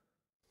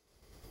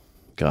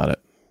 Got it.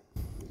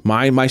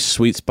 My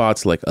sweet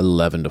spot's like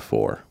 11 to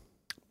 4.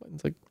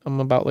 It's like I'm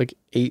about like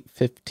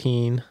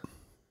 8:15.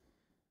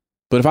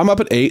 But if I'm up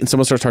at 8 and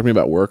someone starts talking to me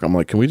about work, I'm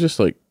like, can we just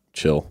like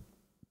chill?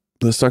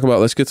 Let's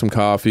get some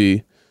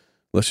coffee.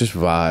 Let's just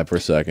vibe for a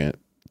second.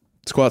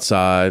 Let's go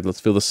outside. Let's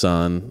feel the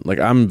sun. Like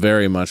I'm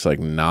very much like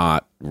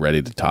not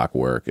ready to talk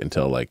work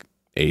until like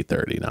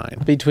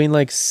 8:39. Between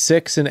like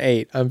 6 and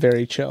 8, I'm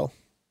very chill.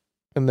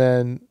 And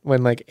then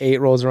when like 8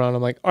 rolls around,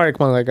 I'm like, all right,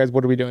 come on, guys,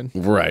 what are we doing?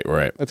 Right.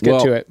 Let's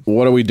get to it.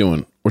 What are we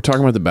doing? We're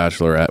talking about The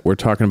Bachelorette. We're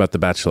talking about The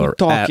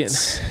Bachelorette.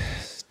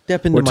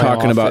 Step into We're my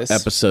talking office. about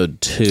episode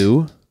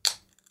 2.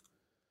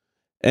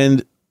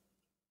 And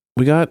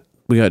we got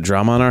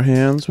drama on our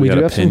hands. We got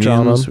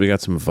opinions. We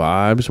got some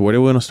vibes. Where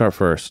do we want to start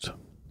first?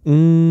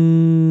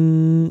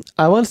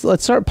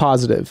 Let's start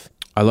positive.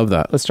 I love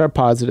that. Let's start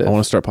positive. I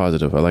want to start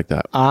positive. I like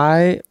that.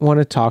 I want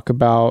to talk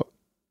about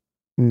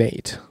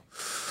Nate.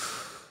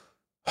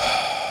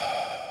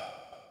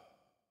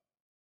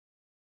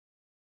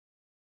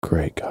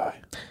 Great guy.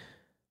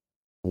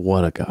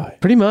 What a guy.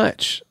 Pretty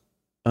much.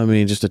 I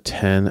mean, just a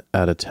 10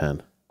 out of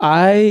 10.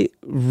 I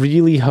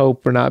really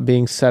hope we're not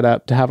being set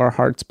up to have our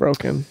hearts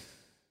broken.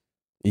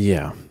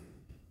 Yeah.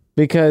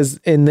 Because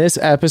in this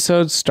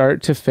episode,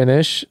 start to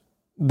finish,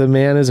 the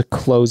man is a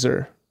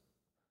closer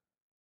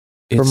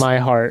for my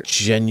heart.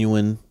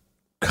 Genuine,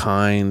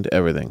 kind,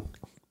 everything.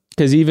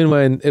 Because even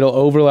when it'll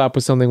overlap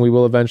with something we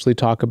will eventually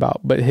talk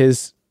about, but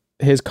his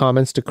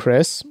comments to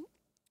Chris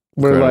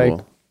We're Incredible.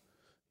 like,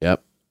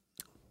 Yep.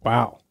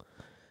 wow.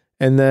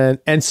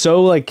 And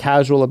so like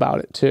casual about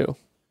it too.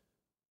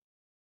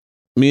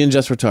 Me and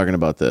Jess were talking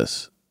about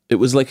this. It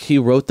was like he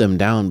wrote them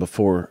down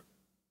before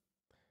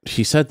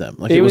he said them.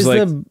 Like it was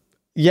like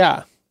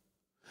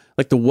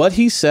like what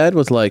he said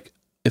was like,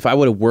 if I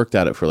would have worked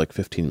at it for like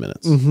 15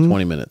 minutes,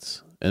 20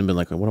 minutes, and been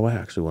like, what do I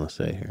actually want to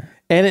say here?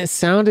 And it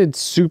sounded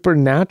super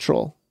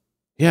natural.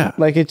 Yeah.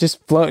 Like it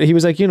just flowed. He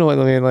was like, you know what,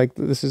 man, like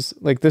this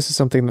is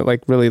something that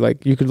like really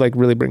like you could like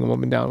really bring a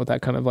woman down with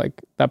that kind of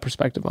like that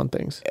perspective on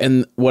things.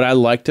 And what I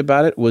liked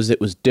about it was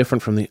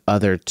different from the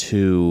other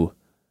two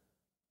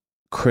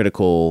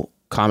critical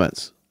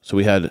comments. So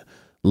we had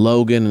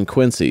Logan and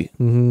Quincy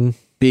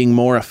being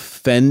more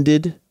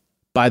offended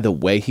by the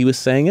way he was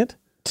saying it.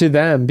 To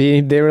them,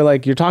 they were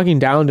like, you're talking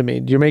down to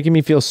me. You're making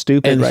me feel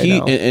stupid And right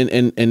now.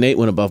 And Nate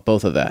went above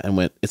both of that and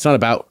went, it's not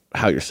about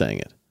how you're saying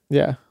it.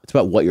 Yeah. It's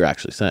about what you're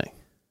actually saying.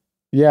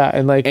 Yeah.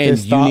 And like, And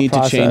this you need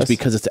thought to change process.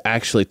 because it's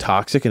actually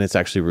toxic and it's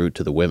actually rude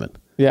to the women.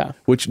 Yeah.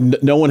 Which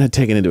no one had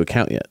taken into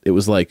account yet. It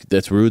was like,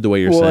 that's rude the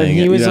way you're Well, saying and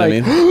he it. was You know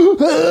like, what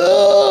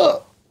I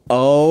mean?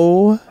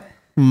 Oh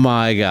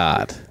my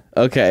God.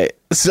 Okay.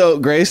 So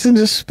Grayson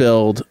just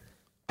spilled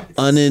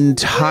an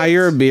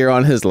entire beer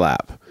on his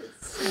lap.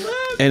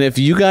 And if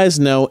you guys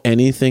know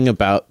anything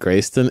about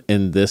Grayson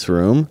in this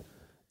room,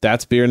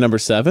 that's beer number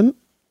 7.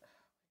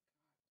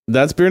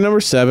 That's beer number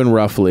 7,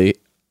 roughly,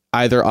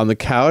 either on the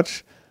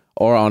couch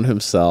or on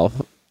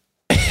himself.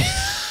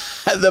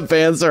 The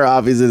pants are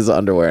off. He's in his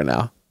underwear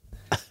now.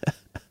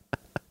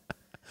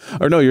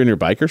 Or no, you're in your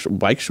bike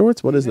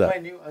shorts? What is that?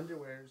 My new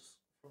underwears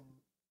from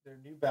their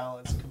New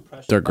Balance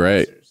compression. They're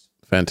great. boxers.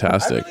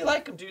 Fantastic. I really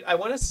like them, dude. I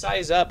want to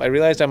size up. I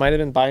realized I might have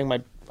been buying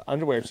my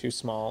underwear too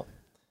small.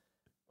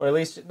 Or at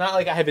least, not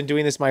like I had been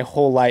doing this my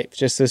whole life.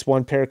 Just this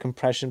one pair of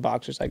compression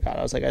boxers I got.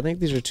 I was like, I think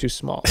these are too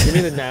small. Give me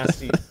the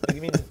nasty.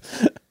 Give me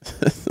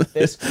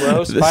this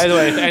gross. By the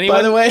way, if anyone...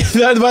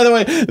 By the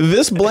way,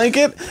 this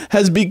blanket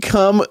has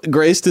become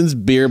Grayston's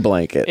beer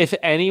blanket. If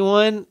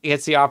anyone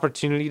gets the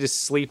opportunity to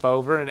sleep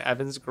over in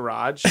Evan's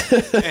garage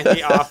and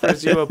he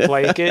offers you a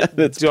blanket,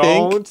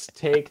 don't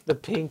take the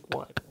pink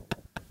one.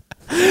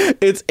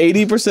 It's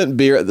 80%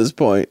 beer at this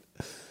point.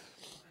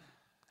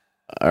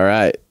 All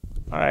right,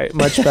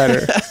 much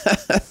better.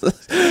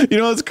 You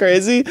know what's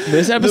crazy?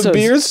 This episode, the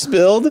beer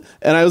spilled,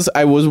 and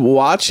I was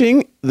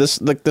watching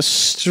this like the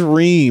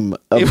stream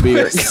of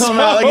beer come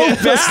out.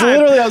 Like,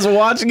 literally, I was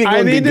watching it. Going,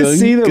 I need to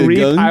see the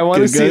replay. I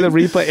want to see the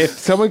replay. If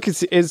someone could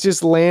see, it's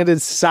just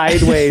landed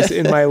sideways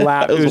in my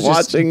lap. I was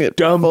watching it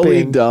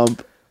fully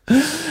dump.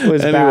 It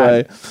was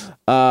anyway,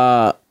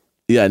 bad.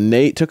 Yeah,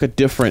 Nate took a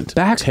different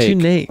Back take, to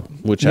Nate,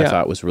 which I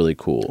thought was really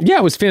cool. Yeah,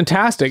 it was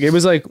fantastic. It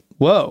was like,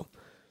 whoa.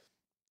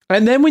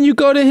 And then when you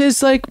go to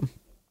his like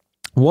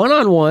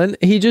one-on-one,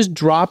 he just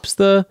drops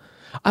I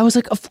was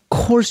like, of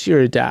course you're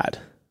a dad.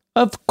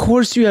 Of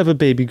course you have a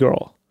baby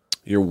girl.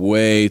 You're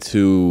way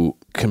too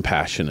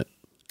compassionate.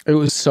 It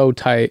was so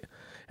tight.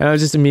 And I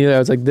was just immediately, I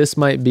was like,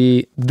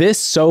 this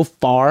so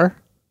far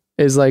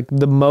is like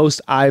the most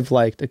I've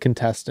liked a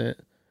contestant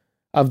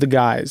of the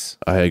guys.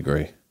 I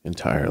agree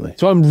entirely.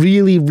 So I'm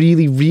really,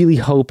 really, really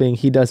hoping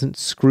he doesn't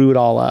screw it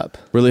all up.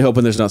 Really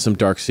hoping there's not some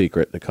dark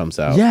secret that comes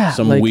out. Yeah.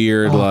 Some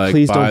weird,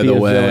 please by don't be the a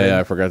way, villain.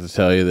 I forgot to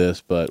tell you this,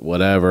 but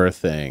whatever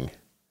thing.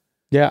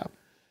 Yeah.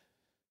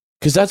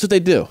 Because that's what they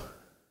do.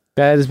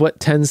 That is what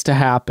tends to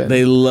happen.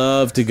 They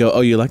love to go,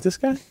 oh, you like this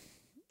guy?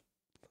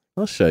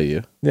 I'll show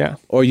you. Yeah.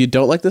 Or you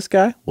don't like this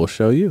guy? We'll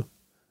show you.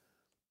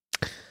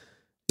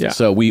 Yeah.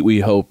 So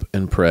we hope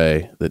and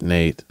pray that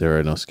Nate, there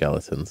are no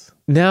skeletons.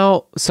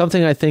 Now,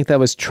 something I think that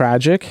was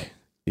tragic.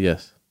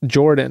 Yes.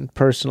 Jordan,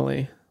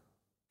 personally.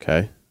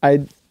 Okay.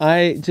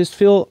 I just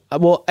feel,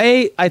 well,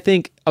 I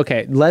think,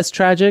 okay, less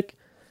tragic.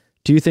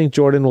 Do you think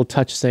Jordan will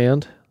touch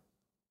sand?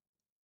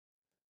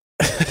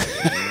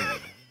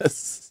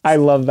 I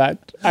love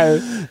that. Do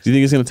you think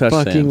he's going to touch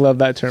fucking sand? love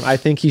that term. I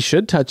think he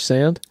should touch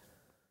sand.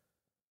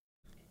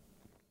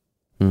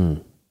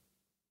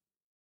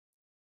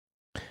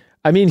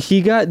 I mean, he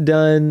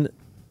didn't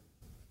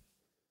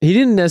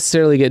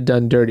necessarily get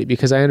done dirty,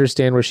 because I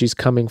understand where she's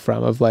coming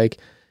from of like,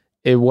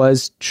 it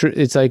was true.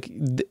 It's like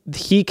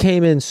he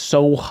came in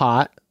so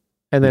hot,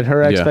 and then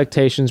her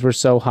expectations were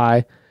so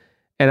high.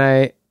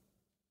 And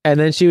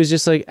then she was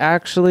just like,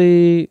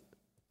 actually,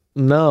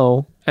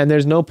 no. And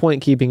there's no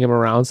point keeping him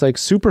around. It's like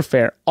super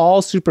fair,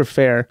 all super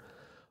fair.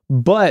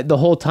 But the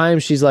whole time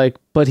she's like,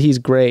 but he's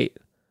great.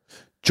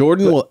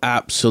 Jordan will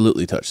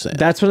absolutely touch sand.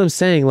 That's what I'm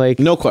saying. Like,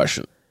 no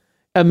question.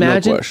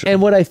 Imagine, no question.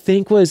 And what I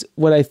think was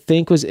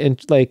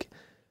like,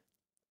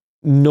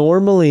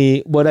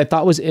 normally what I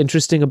thought was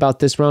interesting about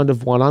this round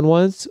of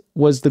one-on-ones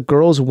was the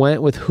girls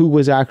went with who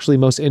was actually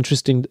most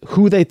interesting,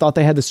 who they thought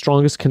they had the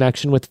strongest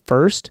connection with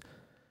first.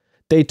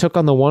 They took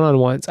on the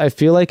one-on-ones. I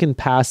feel like in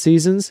past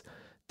seasons,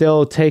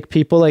 they'll take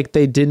people like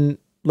they didn't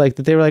like,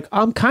 that they were like,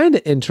 I'm kind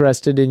of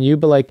interested in you,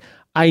 but like,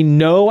 I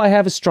know I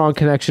have a strong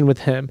connection with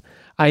him.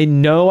 I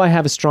know I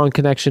have a strong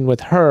connection with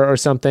her or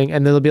something.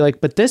 And then they'll be like,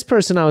 but this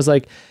person, I was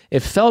like, it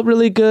felt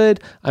really good.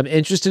 I'm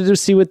interested to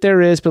see what there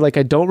is, but like,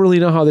 I don't really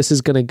know how this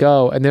is going to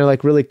go. And they're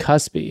like really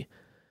cuspy.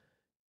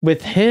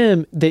 With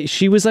him,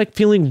 she was like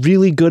feeling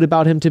really good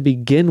about him to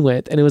begin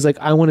with. And it was like,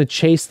 I want to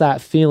chase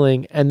that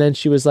feeling. And then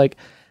she was like,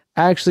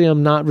 actually,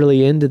 I'm not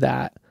really into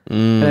that.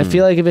 And I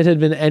feel like if it had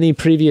been any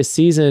previous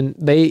season,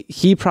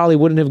 he probably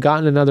wouldn't have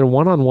gotten another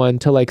one-on-one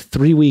till like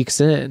 3 weeks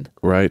in.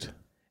 Right.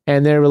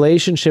 And their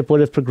relationship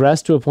would have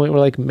progressed to a point where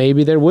like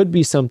maybe there would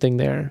be something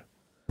there.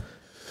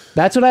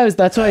 That's what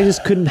I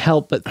just couldn't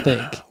help but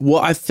think.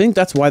 Well, I think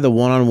that's why the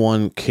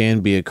one-on-one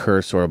can be a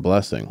curse or a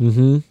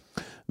blessing.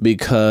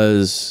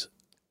 Because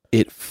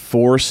it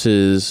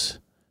forces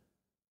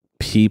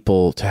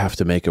people to have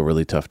to make a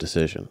really tough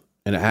decision.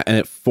 And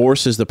it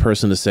forces the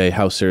person to say,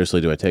 how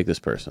seriously do I take this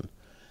person?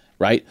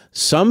 Right?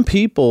 Some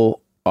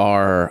people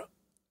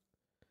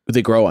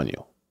they grow on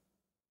you.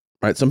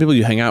 Right? Some people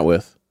you hang out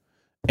with,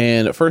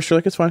 and at first you're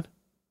like, it's fine.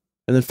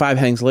 And then 5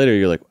 hangs later,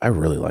 you're like, I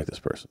really like this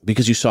person.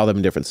 Because you saw them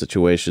in different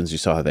situations. You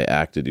saw how they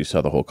acted. You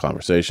saw the whole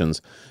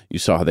conversations. You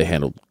saw how they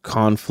handled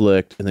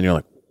conflict. And then you're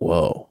like,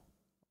 whoa,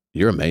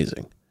 you're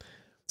amazing.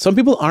 Some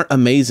people aren't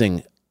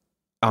amazing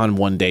on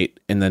one date.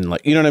 And then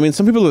like, you know what I mean?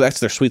 Some people, that's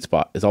their sweet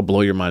spot, is I'll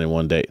blow your mind in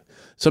one date.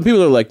 Some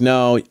people are like,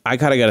 no, I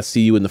kind of got to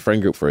see you in the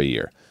friend group for a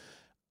year.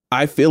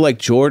 I feel like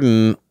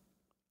Jordan,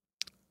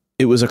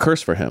 it was a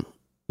curse for him.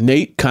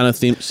 Nate kind of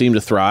seemed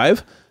to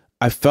thrive.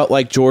 I felt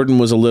like Jordan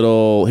was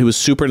he was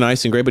super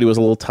nice and great, but he was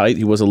a little tight.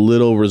 He was a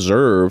little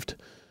reserved,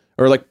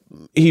 or like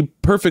he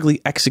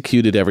perfectly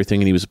executed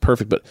everything and he was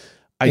perfect. But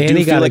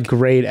he got a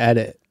great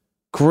edit.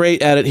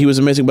 Great edit. He was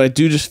amazing. But I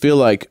do just feel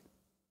like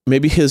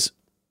maybe his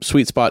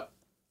sweet spot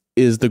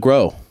is the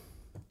grow.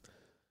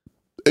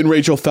 And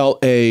Rachel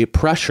felt a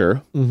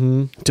pressure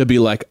to be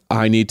like,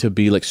 I need to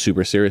be like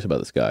super serious about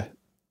this guy.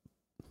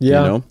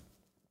 Yeah. You know?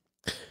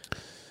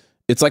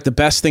 It's like the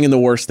best thing and the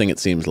worst thing, it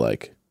seems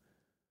like.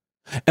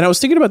 And I was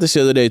thinking about this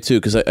the other day too,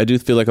 because I do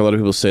feel like a lot of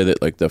people say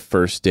that like the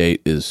first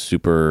date is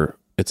super,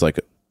 it's like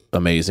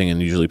amazing.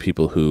 And usually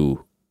people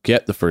who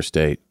get the first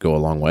date go a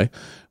long way.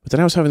 But then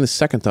I was having this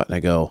second thought and I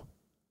go,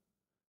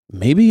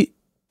 maybe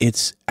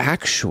the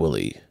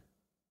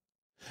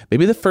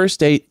first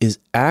date is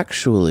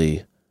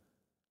actually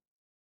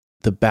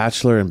the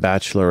Bachelor and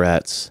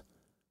Bachelorette's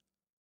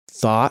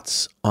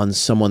thoughts on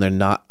someone they're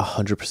not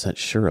 100%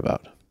 sure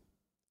about.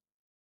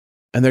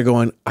 And they're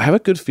going, I have a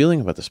good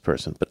feeling about this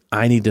person, but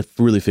I need to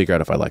really figure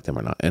out if I like them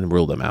or not and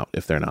rule them out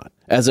if they're not.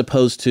 As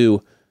opposed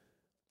to,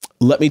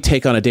 let me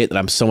take on a date that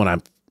I'm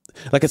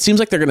like, it seems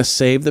like they're going to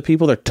save the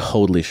people they're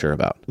totally sure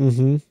about.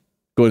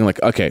 Going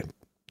like, okay,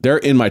 they're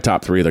in my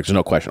top 3. There's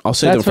no question. I'll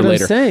save them for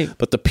later.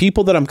 But the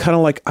people that I'm kind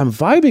of like, I'm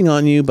vibing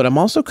on you, but I'm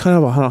also kind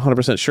of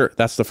 100% sure.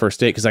 That's the first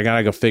date because I got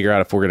to go figure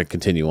out if we're going to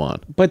continue on.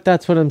 But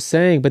that's what I'm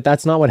saying. But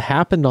that's not what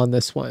happened on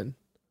this one.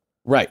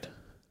 Right.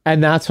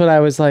 And that's what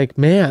I was like,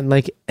 man,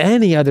 like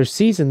any other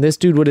season, this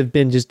dude would have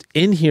been just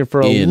in here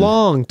for a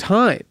long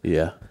time.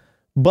 Yeah.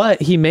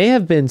 But he may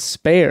have been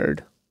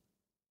spared.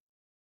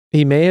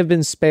 He may have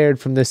been spared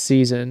from this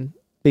season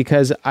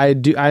because I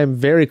am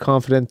very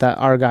confident that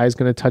our guy is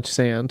going to touch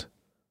sand.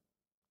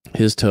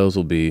 His toes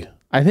will be.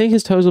 I think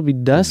his toes will be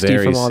dusty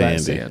from all sandy.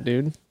 that sand,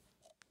 dude.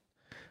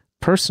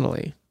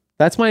 Personally,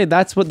 that's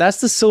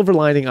the silver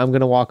lining I'm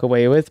going to walk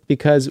away with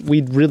because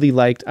we really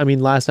liked. I mean,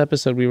 last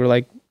episode we were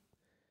like,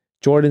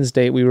 Jordan's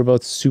date, we were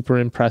both super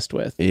impressed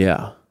with.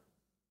 Yeah.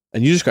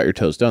 And you just got your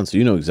toes done, so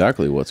you know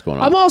exactly what's going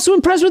on. I'm also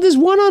impressed with his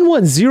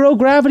one-on-one zero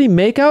gravity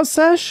makeout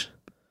sesh.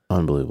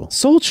 Unbelievable.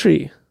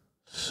 Sultry.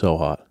 So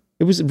hot.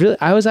 It was really,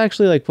 I was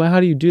actually like, well,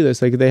 how do you do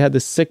this? Like they had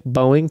this sick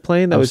Boeing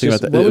plane that was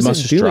just, it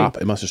must just drop.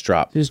 It must just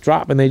drop. Just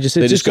drop. And they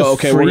just go,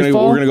 okay, we're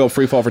gonna go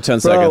free fall for 10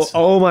 seconds.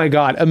 Oh my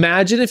God.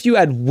 Imagine if you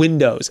had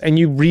windows and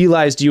you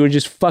realized you were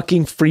just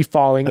fucking free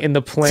falling in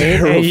the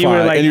plane. And you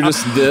were like, and you're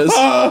just this.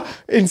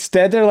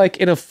 Instead, they're like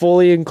in a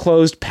fully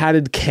enclosed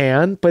padded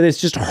can, but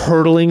it's just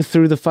hurtling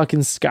through the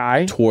fucking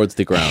sky. Towards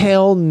the ground.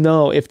 Hell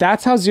no. If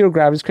that's how zero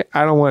gravity is,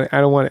 I don't want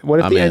it. What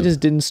if the engines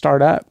didn't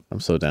start up?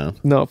 I'm so down.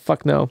 No,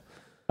 fuck no.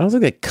 I don't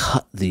think they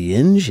cut the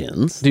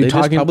engines. Dude, they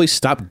just probably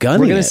stopped gunning.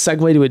 We're going to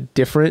segue to a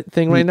different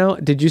thing right now.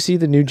 Did you see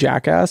the new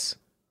Jackass?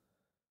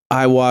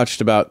 I watched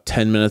about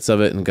 10 minutes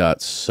of it and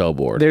got so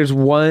bored. There's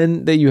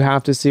one that you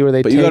have to see where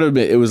you got to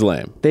admit, it was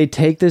lame. They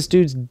take this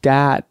dude's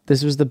dad.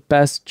 This was the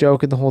best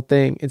joke in the whole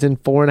thing. It's in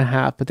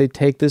 4.5, but they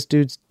take this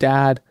dude's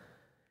dad.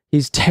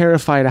 He's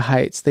terrified of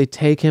heights. They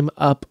take him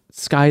up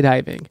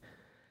skydiving.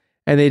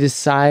 And they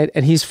decide,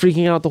 and he's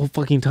freaking out the whole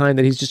fucking time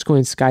that he's just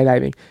going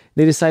skydiving.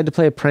 They decide to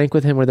play a prank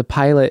with him where the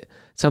pilot,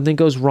 something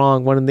goes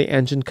wrong, one of the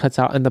engine cuts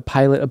out, and the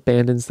pilot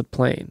abandons the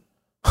plane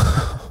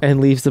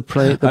and leaves the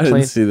plane. I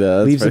didn't see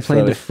that. Leaves the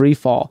plane to free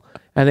fall,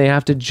 and they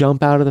have to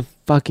jump out of the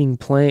fucking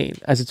plane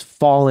as it's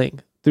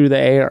falling through the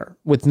air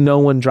with no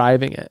one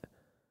driving it.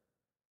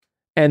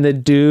 And the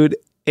dude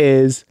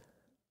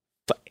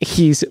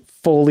he's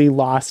fully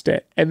lost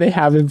it, and they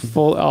have him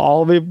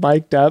all of it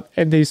mic'd up,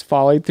 and he's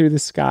falling through the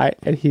sky,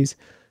 and he's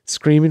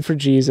screaming for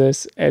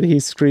Jesus, and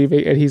he's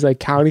screaming, and he's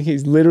like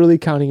he's literally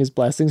counting his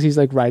blessings. He's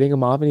like writing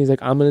them off, and he's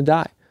like, I'm gonna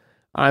die.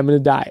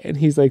 And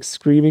he's like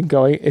screaming,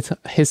 going, it's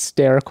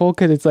hysterical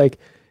because it's like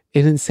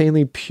an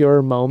insanely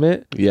pure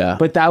moment. Yeah.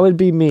 But that would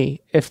be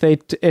me if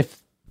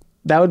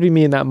that would be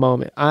me in that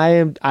moment.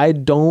 I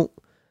don't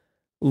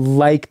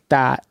like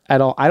that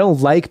at all. I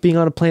don't like being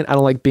on a plane. I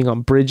don't like being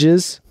on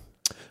bridges.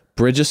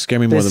 Bridges scare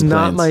me more than planes. It's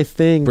not my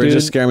thing, Bridges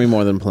dude. scare me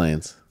more than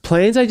planes.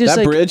 Planes, I just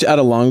that bridge out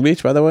of Long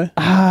Beach, by the way.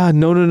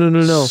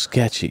 No.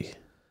 Sketchy.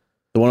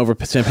 The one over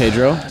San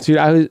Pedro. Dude,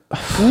 I was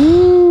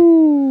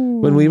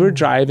when we were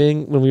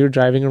driving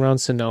around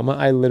Sonoma,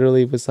 I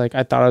literally was like,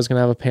 I thought I was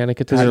gonna have a panic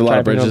attack. There's a lot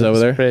of bridges over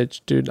there.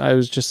 Bridge, dude. I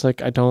was just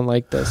like, I don't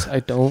like this. I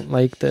don't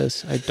like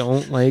this. I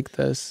don't like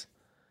this.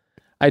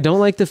 I don't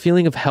like the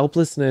feeling of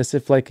helplessness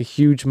if like a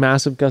huge,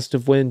 massive gust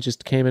of wind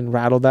just came and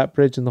rattled that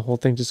bridge and the whole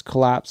thing just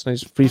collapsed and I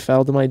just free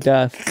fell to my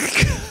death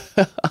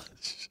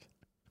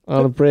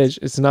on a bridge.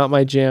 It's not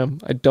my jam.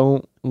 I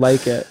don't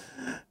like it.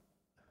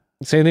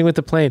 Same thing with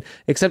the plane.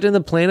 Except in the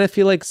plane, I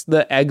feel like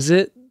the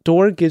exit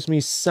door gives me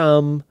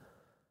some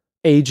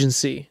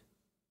agency.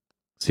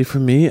 See, for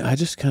me, I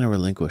just kind of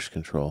relinquish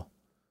control.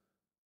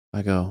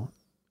 I go,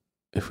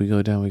 if we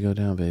go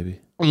down, baby.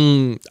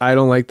 I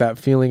don't like that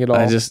feeling at all.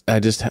 I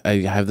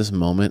have this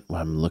moment where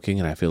I'm looking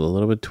and I feel a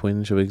little bit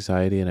twinge of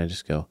anxiety and I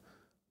just go,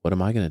 what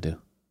am I going to do?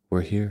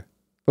 We're here.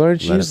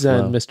 Aren't you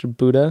Zen, Mr.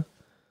 Buddha?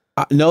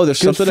 No, there's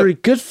something.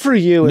 Good for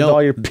you and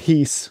all your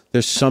peace.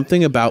 There's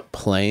something about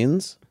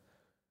planes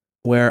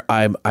where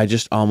I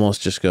just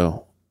almost just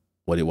go,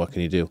 what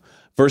can you do?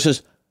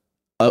 Versus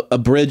a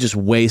bridge is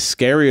way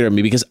scarier to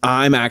me because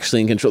I'm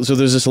actually in control. So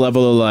there's this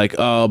level of like,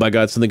 oh my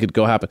God, something could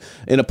go happen.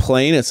 In a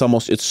plane, it's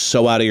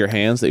so out of your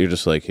hands that you're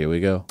just like, here we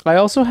go. I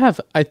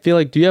feel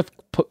like, do you have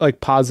like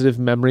positive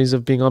memories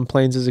of being on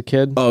planes as a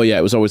kid? Oh yeah,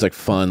 it was always like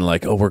fun.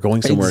 Like, oh, we're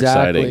going somewhere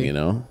exciting, you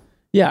know?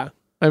 Yeah.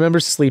 I remember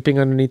sleeping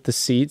underneath the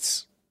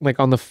seats, like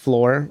on the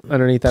floor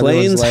underneath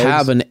everyone's legs. Planes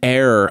have an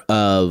air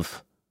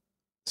of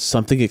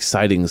something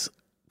exciting's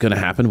gonna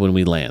happen when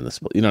we land this,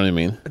 you know what I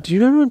mean? Do you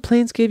remember when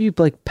planes gave you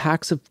like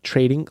packs of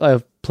playing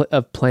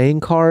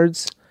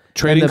cards,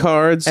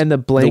 cards, and the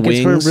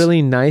blankets were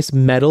really nice,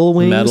 metal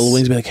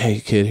wings? Be like,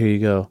 hey kid, here you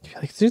go. You're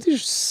like, dude, these are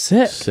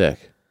sick.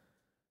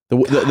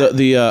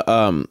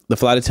 The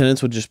flight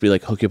attendants would just be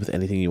like, hook you up with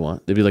anything you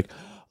want. They'd be like,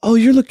 oh,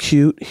 you look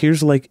cute,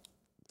 here's like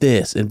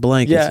this and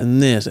blankets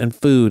and this and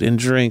food and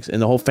drinks,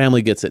 and the whole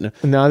family gets it.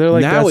 Now they're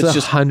like, now it's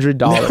just $100.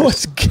 Now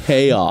it's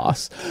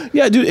chaos.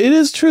 Yeah, dude, it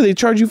is true. They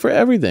charge you for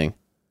everything.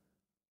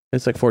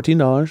 It's like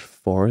 $14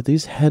 for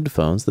these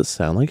headphones that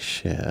sound like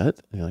shit. And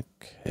you're like,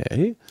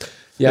 okay.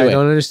 Yeah, anyway. I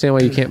don't understand why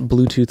you can't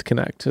Bluetooth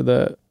connect to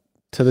the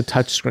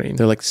touch screen.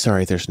 They're like,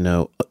 sorry, there's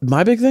no.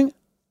 My big thing.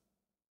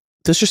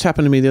 This just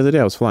happened to me the other day.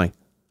 I was flying.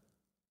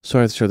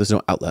 Sorry, there's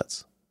no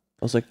outlets.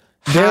 I was like,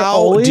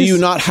 how do you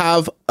not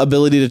have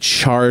ability to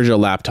charge a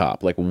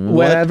laptop? Like,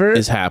 what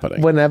is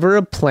happening? Whenever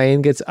a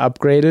plane gets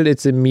upgraded,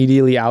 it's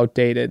immediately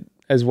outdated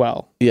as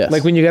well. Yes.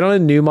 Like when you get on a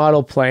new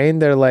model plane,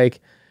 they're like,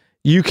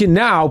 you can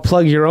now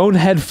plug your own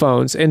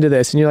headphones into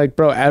this, and you're like,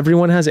 bro,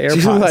 everyone has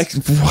AirPods. You're like,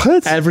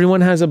 what?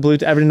 Everyone has a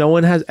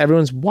Bluetooth.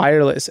 Everyone's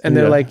wireless, and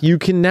they're like, you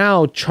can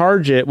now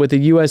charge it with a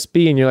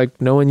USB, and you're like,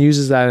 no one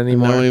uses that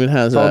anymore. No one even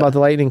has that. It's all about the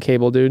lightning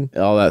cable, dude.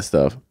 All that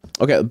stuff.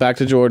 Okay, back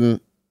to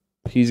Jordan.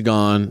 He's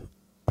gone.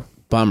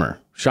 Bummer.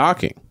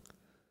 Shocking.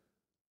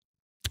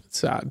 It's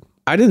sad.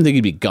 I didn't think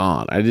he'd be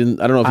gone. I don't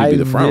know if he'd be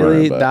the front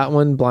runner. But that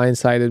one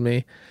blindsided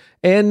me.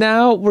 And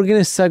now we're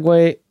gonna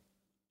segue.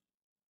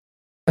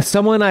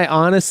 Someone I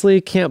honestly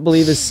can't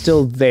believe is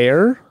still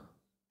there.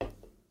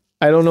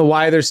 I don't know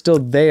why they're still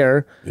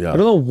there. Yeah. I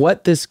don't know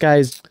what this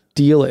guy's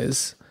deal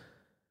is.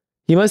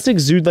 He must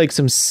exude like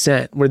some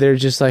scent where they're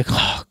just like,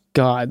 oh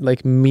God,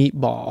 like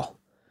meatball.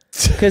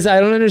 Because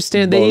I don't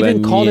understand. They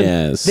even called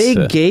him.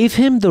 They gave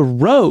him the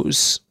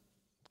rose,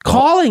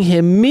 calling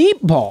him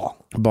meatball.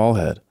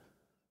 Ballhead.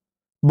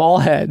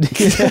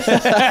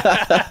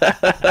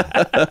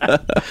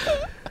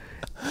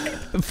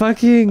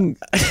 Fucking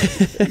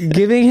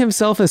giving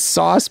himself a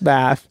sauce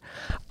bath.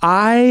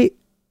 I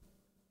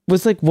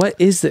was like, what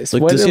is this?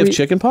 Like, does he have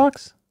chicken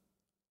pox?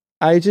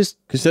 Because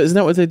isn't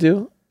that what they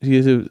do?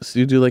 You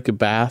do like a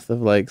bath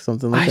of like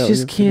something like that? I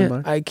just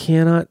can't. I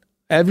cannot.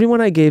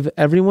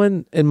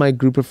 Everyone in my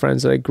group of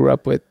friends that I grew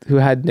up with who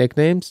had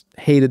nicknames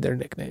hated their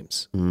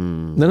nicknames.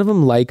 None of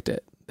them liked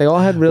it. They all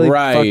had really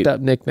fucked up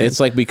nicknames.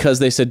 It's like because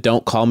they said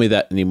don't call me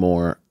that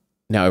anymore.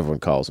 Now everyone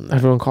calls him that.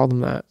 Everyone called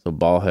him that. So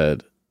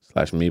ballhead /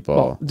 meatball.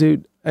 Oh,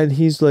 dude, and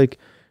he's like,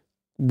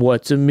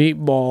 what's a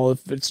meatball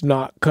if it's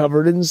not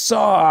covered in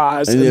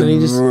sauce? And then he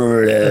just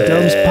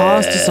dumps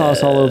pasta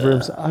sauce all over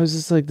him. So I was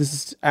just like, this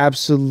is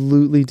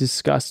absolutely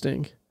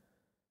disgusting.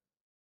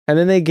 And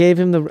then they gave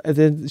him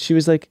then she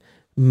was like,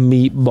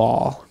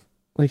 meatball.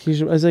 Like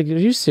I was like, are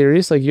you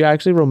serious? Like, you're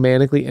actually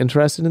romantically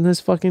interested in this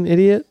fucking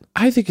idiot?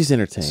 I think he's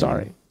entertaining.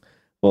 Sorry.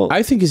 Well,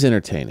 I think he's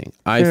entertaining.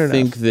 I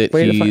think that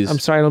I'm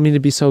sorry. I don't mean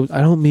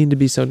to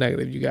be so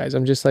negative, you guys.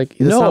 I'm just like,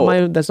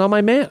 that's not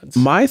my man's.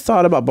 My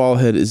thought about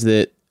Ballhead is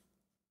that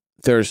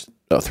there's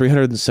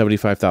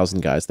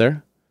 375,000 guys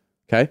there.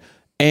 Okay.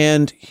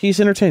 And he's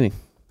entertaining.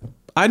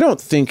 I don't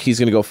think he's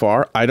going to go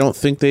far. I don't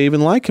think they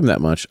even like him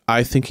that much.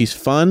 I think he's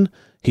fun.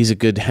 He's a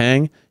good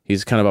hang.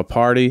 He's kind of a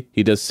party.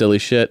 He does silly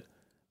shit.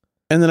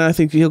 And then I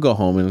think he'll go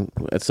home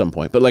at some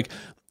point. But like,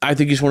 I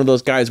think he's one of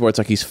those guys where it's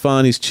like he's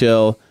fun, he's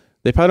chill.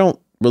 They probably don't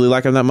really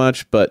like him that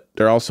much, but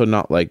they're also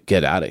not like,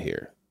 get out of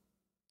here.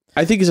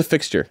 I think he's a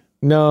fixture.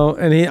 No,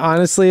 and he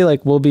honestly,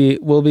 like, I'm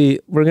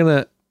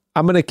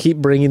gonna keep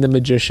bringing the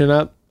magician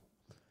up.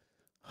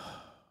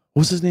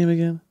 What's his name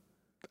again?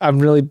 I'm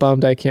really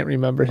bummed I can't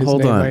remember his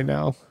name right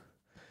now.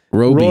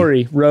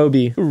 Roby.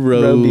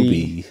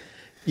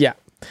 Yeah.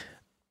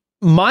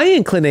 My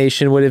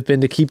inclination would have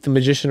been to keep the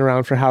magician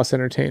around for house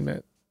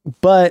entertainment,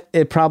 but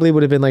it probably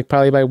would have been like,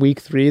 probably by week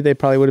 3, they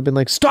probably would have been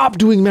like, stop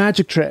doing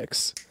magic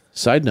tricks.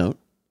 Side note,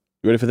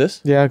 you ready for this?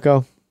 Yeah,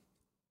 go.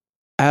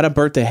 At a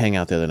birthday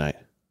hangout the other night.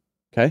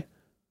 Okay.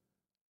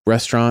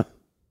 Restaurant.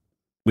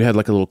 We had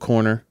like a little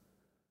corner.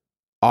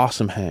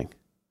 Awesome hang.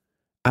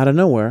 Out of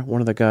nowhere,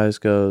 one of the guys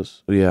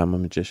goes, oh, yeah, I'm a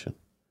magician.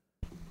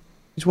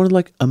 He's one of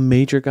like a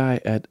major guy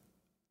at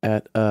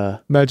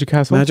Magic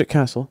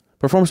Castle.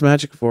 Performs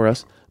magic for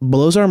us.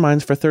 Blows our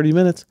minds for 30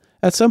 minutes.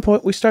 At some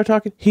point, we start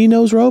talking. He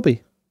knows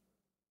Roby.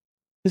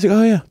 He's like,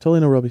 oh yeah, totally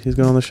know Roby. He's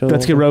been on the show.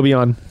 Let's get Roby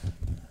on.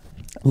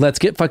 Let's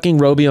get fucking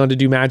Roby on to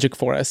do magic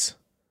for us.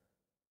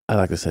 I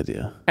like this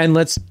idea. And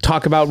let's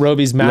talk about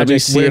Roby's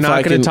magic. We're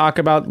not going to talk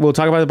about, we'll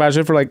talk about The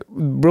Bachelor for like,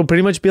 we'll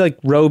pretty much be like,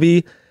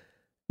 Roby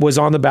was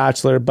on The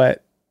Bachelor,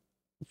 but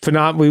for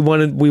not, we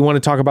want to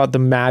talk about the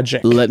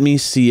magic. Let me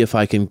see if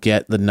I can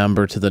get the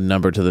number to the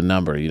number to the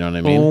number. You know what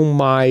I mean? Oh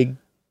my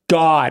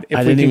God. If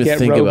I we didn't even get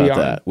think Roby about on.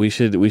 that. We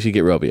should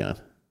get Roby on.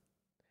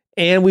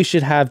 And we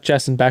should have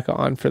Jess and Becca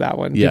on for that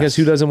one. Yes. Because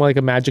who doesn't want like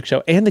a magic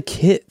show? And the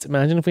kids.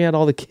 Imagine if we had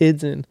all the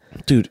kids in.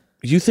 Dude,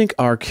 you think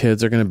our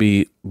kids are going to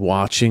be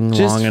watching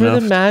Just long for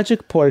enough? the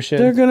magic portion.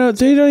 They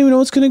don't even know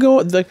what's going to go.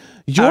 Like,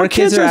 your Our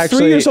kids are actually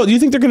 3 years old. Do you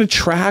think they're going to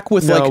track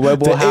with No, like what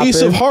the will happen-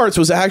 Ace of Hearts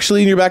was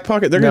actually in your back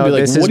pocket? They're going to be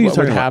like, this what is are you what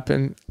talking would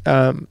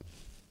about? happen.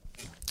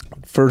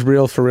 For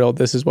real,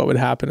 this is what would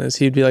happen is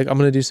he'd be like, I'm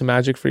going to do some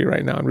magic for you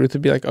right now. And Ruth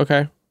would be like,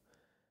 okay.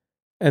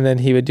 And then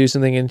he would do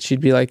something and she'd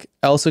be like,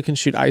 Elsa can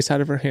shoot ice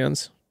out of her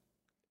hands.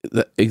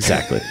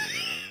 Exactly.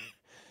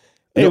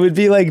 It would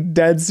be like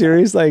dead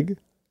serious. Like,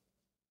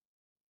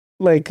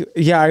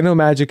 yeah, I know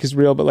magic is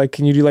real, but like,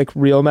 can you do like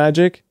real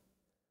magic?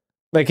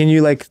 Like, can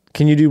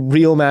you do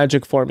real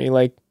magic for me?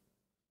 Like,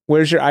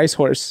 where's your ice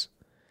horse?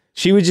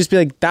 She would just be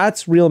like,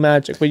 that's real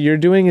magic. What you're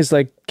doing is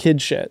like kid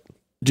shit.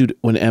 Dude,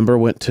 when Ember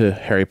went to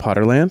Harry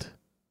Potter Land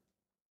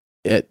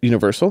at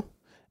Universal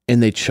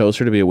and they chose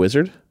her to be a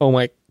wizard. Oh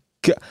my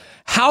God.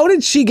 How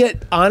did she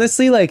get,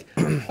 honestly, like,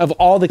 of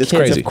all the kids,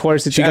 crazy. of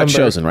course, it's she got Ember.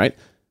 chosen, right?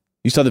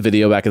 You saw the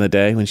video back in the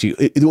day when she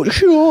check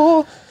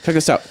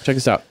this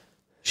out.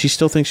 She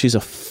still thinks she's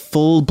a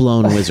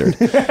full-blown wizard.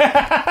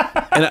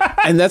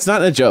 and that's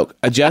not a joke.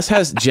 Jess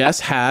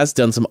has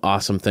done some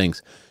awesome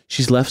things.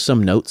 She's left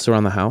some notes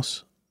around the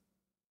house,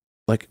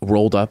 like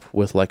rolled up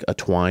with like a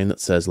twine that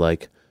says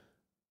like,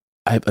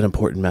 I have an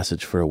important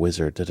message for a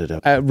wizard.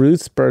 At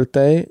Ruth's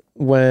birthday,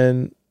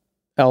 when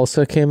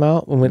Elsa came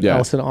out,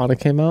 Elsa and Anna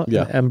came out,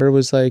 and Ember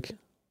was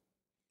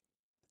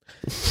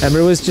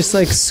just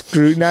like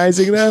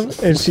scrutinizing them,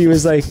 and she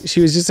was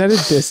just at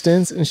a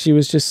distance and she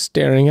was just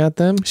staring at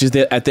them. She's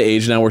at the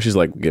age now where she's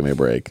like, give me a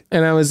break.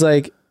 And I was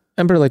like,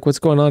 Ember, like, what's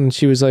going on? And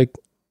she was like,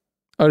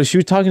 oh, she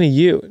was talking to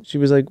you. She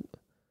was like,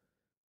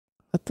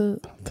 what the?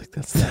 I don't think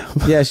that's them.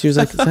 Yeah, she was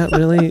like, is that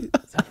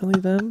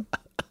really them?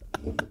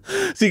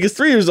 See, because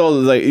 3 years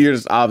old is like, you're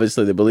just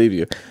obviously they believe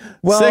you.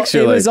 Well, 6,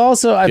 it was like,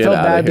 also, I felt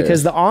outta bad here.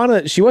 because the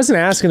Anna, she wasn't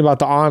asking about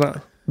the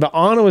Anna. The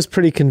Anna was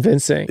pretty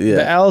convincing. Yeah.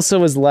 The Elsa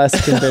was less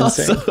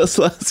convincing. Elsa was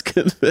less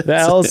convincing. The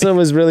Elsa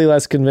was really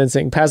less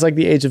convincing. Past like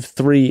the age of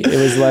 3, it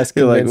was less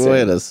You're like, convincing.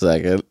 wait a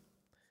second.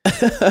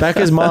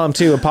 Becca's mom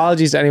too.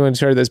 Apologies to anyone who's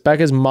heard this.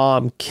 Becca's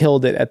mom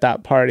killed it at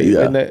that party.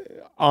 Yeah. When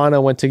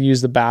Anna went to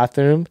use the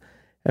bathroom,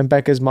 and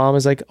Becca's mom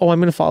is like, "Oh, I'm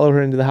going to follow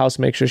her into the house,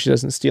 make sure she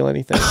doesn't steal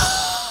anything."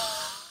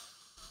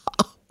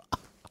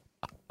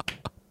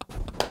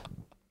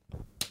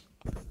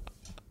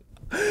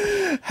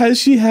 Has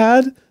she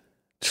had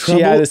trouble?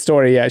 She had a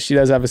story. Yeah, she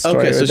does have a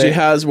story. Okay, so she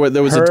has where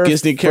there was a her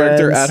Disney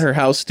character friends- at her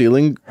house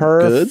stealing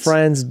her goods.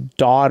 friend's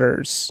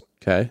daughters.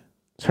 Okay.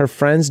 Her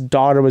friend's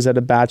daughter was at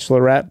a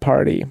bachelorette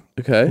party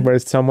Okay. where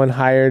someone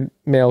hired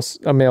a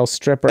male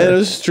stripper. And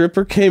a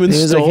stripper came and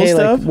He was stole like, hey,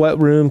 stuff. like, what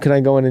room can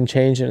I go in and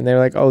change in? And they were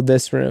like, oh,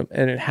 this room.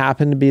 And it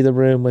happened to be the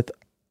room with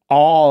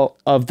all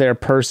of their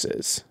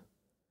purses.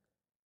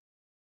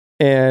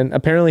 And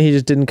apparently he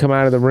just didn't come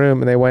out of the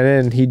room, and they went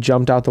in. He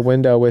jumped out the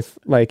window with,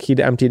 like, he'd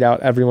emptied out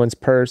everyone's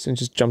purse and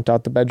just jumped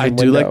out the bedroom I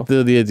window. do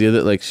like the idea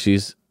that like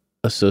she's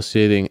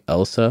associating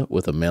Elsa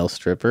with a male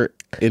stripper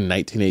in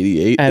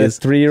 1988 at a is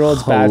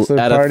 3-year-old's bachelor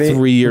at party a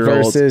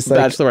 3-year-old's versus, like,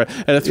 bachelor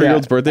party. At a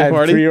 3-year-old's birthday at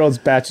party. A 3-year-old's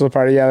bachelor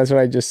party. Yeah, that's what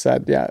I just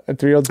said. Yeah, a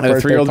 3-year-old's At a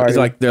birthday 3-year-old party. is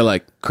like they're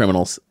like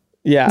criminals.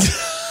 Yeah.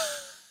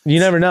 You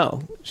never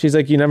know. She's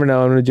like, you never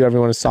know. I'm going to do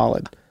everyone a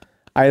solid.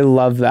 I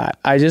love that.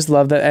 I just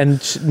love that.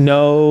 And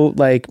no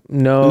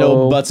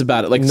buts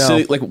about it. Like,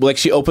 no. like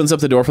she opens up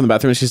the door from the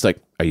bathroom and she's like,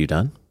 "Are you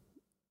done?"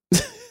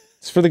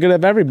 It's for the good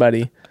of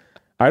everybody.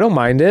 I don't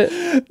mind it.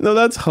 No,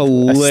 that's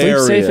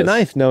hilarious.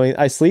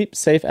 I sleep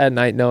safe at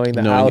night knowing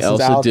that knowing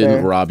Allison's Elsa out didn't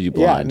there. rob you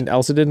blind. Yeah, and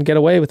Elsa didn't get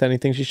away with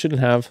anything she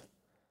shouldn't have.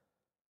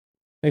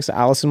 Thanks to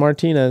Allison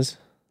Martinez.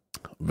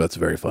 That's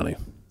very funny.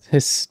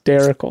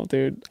 Hysterical,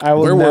 dude. I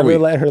will never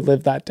let her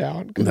live that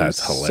down.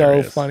 That's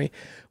hilarious. So funny.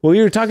 Well,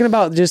 you were talking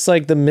about just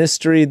like the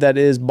mystery that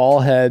is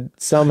Ballhead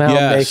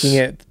somehow making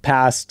it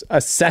past a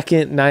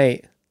second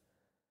night.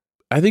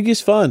 I think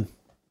he's fun.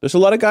 There's a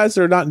lot of guys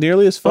that are not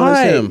nearly as fun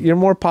as him. You're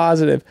more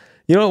positive.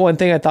 You know what? One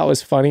thing I thought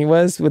was funny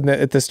was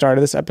at the start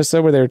of this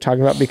episode where they were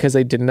talking about because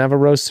they didn't have a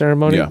roast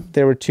ceremony,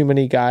 there were too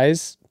many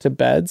guys to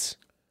beds,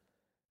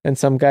 and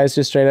some guys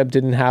just straight up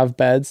didn't have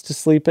beds to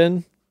sleep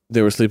in.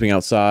 They were sleeping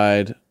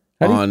outside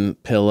on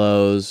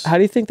pillows. How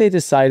do you think they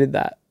decided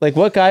that? Like,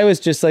 what guy was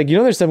just like,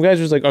 there's some guys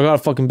who's like, I got a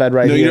fucking bed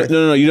right here.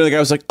 No. You know, the guy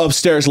was like,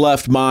 upstairs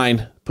left,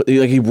 mine.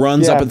 Like, he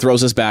runs up and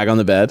throws his bag on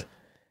the bed.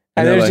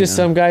 And there's just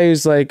some guy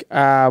who's like,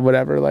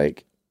 whatever.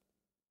 Like,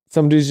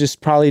 some dudes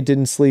just probably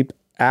didn't sleep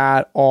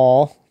at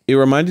all. It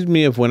reminded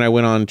me of when I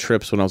went on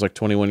trips when I was like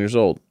 21 years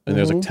old. And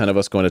there was like 10 of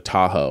us going to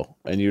Tahoe.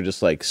 And you're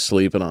just like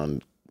sleeping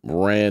on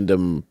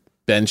random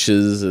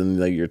benches and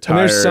like you're tired.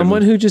 And there's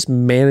someone who just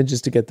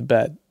manages to get the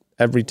bed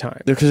every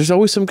time. Because there's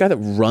always some guy that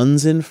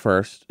runs in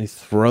first. And he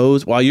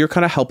throws, while you're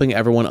kind of helping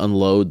everyone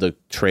unload the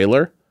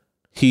trailer,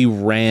 he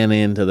ran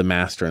into the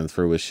master and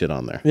threw his shit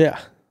on there. Yeah.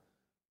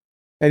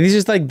 And he's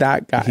just like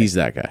that guy. He's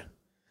that guy.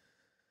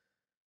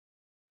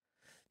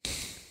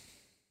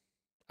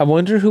 I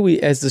wonder who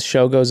as the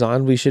show goes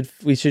on, we should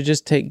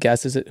just take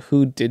guesses at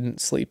who didn't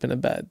sleep in a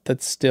bed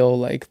that's still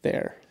like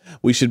there.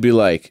 We should be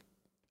like,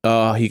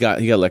 oh, he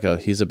got let go.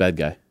 He's a bad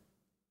guy.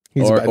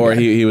 Or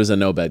he was a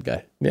no bed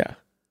guy. Yeah.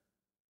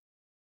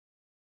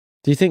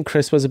 Do you think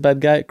Chris was a bad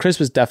guy? Chris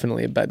was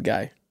definitely a bad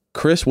guy.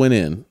 Chris went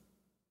in,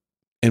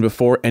 and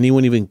before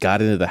anyone even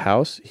got into the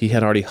house, he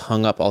had already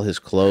hung up all his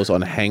clothes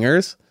on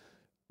hangers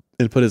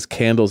and put his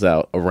candles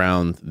out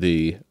around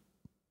the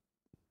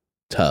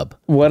tub.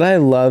 What I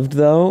loved,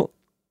 though,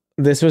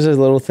 this was a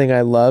little thing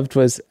I loved,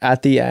 was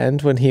at the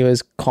end when he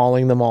was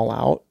calling them all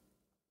out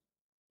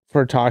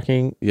for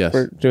talking,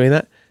 for doing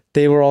that,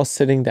 they were all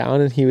sitting down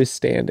and he was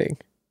standing.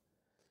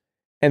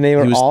 And they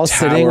were all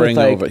sitting with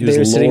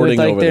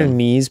their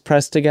knees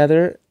pressed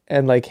together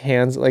and like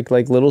hands like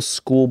little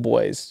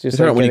schoolboys. Just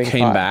like when he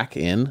came back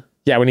in.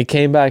 Yeah, when he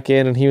came back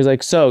in and he was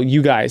like, "So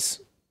you guys,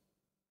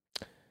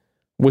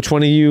 which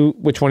one of you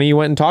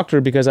went and talked to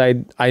her? Because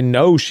I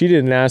know she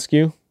didn't ask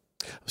you."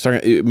 Me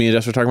and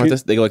Jess were talking about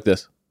this. They go like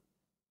this.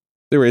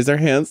 They raise their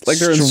hands like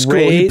they're in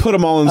school. He put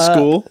them all in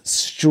school.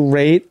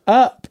 Straight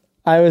up.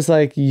 I was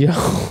like, yo.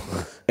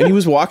 And he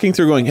was walking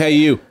through going, "Hey,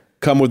 you.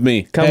 Come with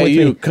me.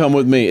 Come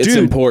with me. It's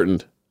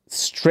important."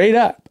 Straight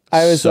up.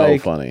 I was so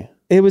like, funny.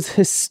 It was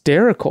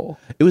hysterical.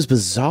 It was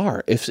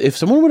bizarre. If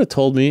someone would have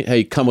told me,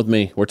 "Hey, come with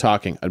me. We're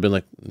talking," I'd been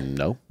like,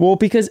 "No." Well,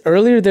 because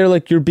earlier they're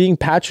like, you're being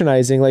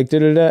patronizing, like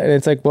da-da-da. And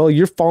it's like, well,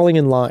 you're falling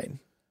in line.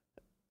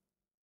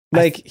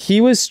 Like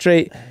he was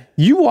straight.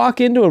 You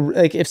walk into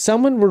like if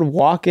someone were to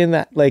walk in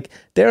that, like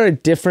there are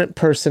different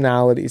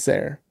personalities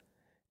there.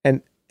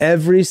 And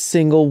every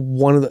single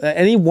one of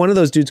any one of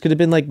those dudes could have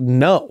been like,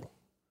 no.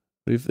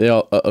 They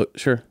all,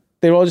 sure.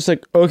 They were all just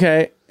like,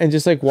 okay. And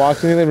just like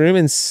walked into the room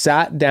and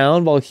sat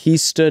down while he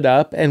stood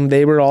up. And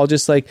they were all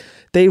just like,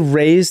 they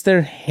raised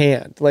their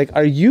hand. Like,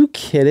 are you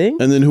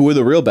kidding? And then who were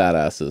the real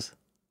badasses?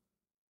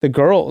 The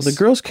girls. The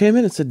girls came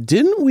in and said,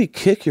 "Didn't we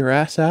kick your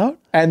ass out?"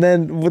 And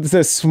then with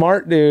the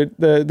smart dude,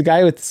 the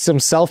guy with some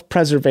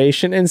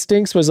self-preservation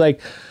instincts was like,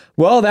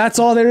 "Well, that's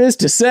all there is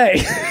to say."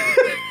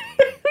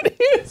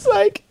 It's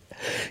like,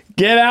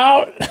 get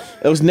out.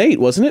 That was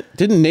Nate, wasn't it?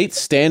 Didn't Nate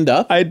stand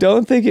up? I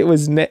don't think it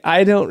was Nate.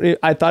 I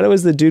thought it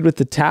was the dude with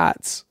the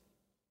tats.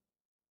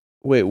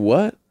 Wait,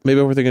 what? Maybe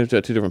we're thinking of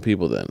two different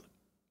people then.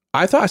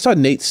 I thought I saw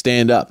Nate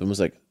stand up and was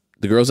like,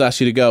 "The girls asked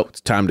you to go.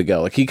 It's time to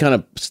go." Like he kind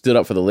of stood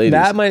up for the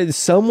ladies.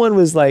 Someone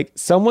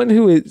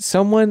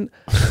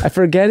I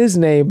forget his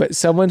name, but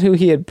someone who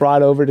he had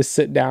brought over to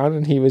sit down,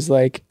 and he was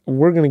like,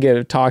 "We're gonna get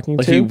a talking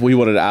to." We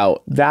wanted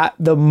out. That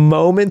the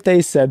moment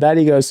they said that,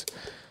 he goes,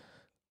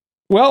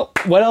 "Well,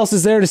 what else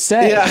is there to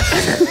say?" Yeah.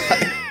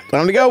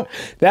 Time to go.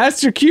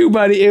 That's your cue,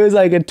 buddy. It was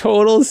like a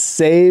total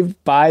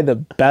Saved by the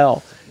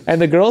Bell,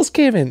 and the girls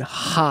came in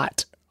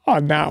hot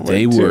on that one.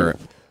 They were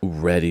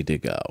ready to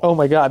go. Oh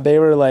my god, I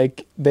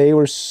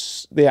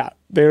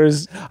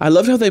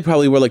loved how they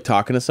probably were like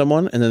talking to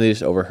someone and then they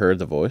just overheard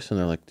the voice and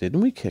they're like, "Didn't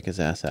we kick his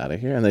ass out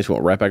of here?" And they just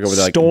went right back over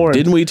there like,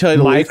 "Didn't we tell you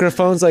to leave?"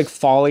 Microphones like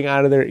falling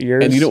out of their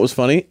ears. And you know what was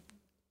funny?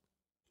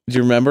 Do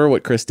you remember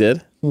what Chris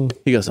did?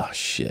 He goes, "Oh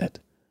shit."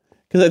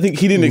 Because I think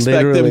he didn't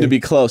expect them to be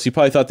close. He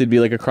probably thought they'd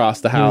be like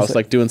across the house,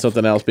 like doing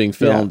something else being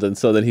filmed. Yeah. And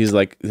so then he's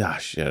like, "Ah,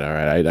 shit, all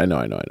right, I know,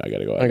 I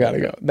gotta go. I gotta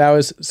go." That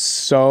was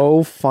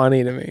so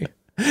funny to me.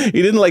 He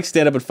didn't like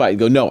stand up and fight and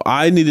go, "No,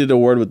 I needed a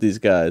word with these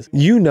guys."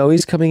 You know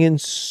he's coming in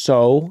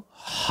so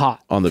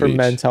hot on the for beach.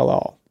 Men Tell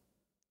All.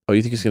 Oh,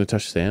 you think he's going to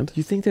touch sand? Do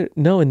you think that?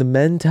 No, in the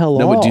men tell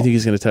No, all. but do you think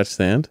he's going to touch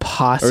sand?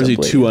 Possibly. Or is he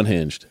too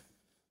unhinged?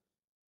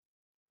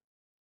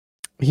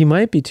 He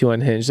might be too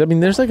unhinged. I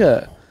mean, there's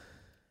a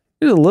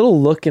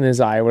little look in his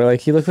eye where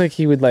like he looked like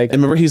he would like.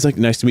 And remember, he's like,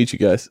 "Nice to meet you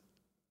guys."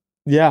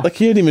 Yeah. Like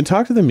he hadn't even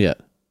talked to them yet.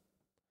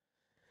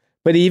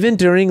 But even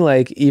during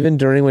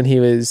when he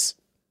was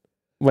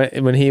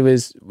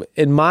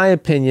in my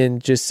opinion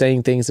just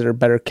saying things that are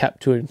better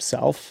kept to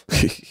himself.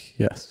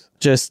 Yes.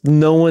 Just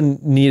no one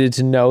needed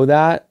to know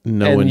that.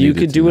 And you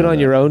could do it on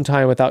your own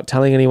time without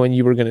telling anyone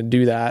you were going to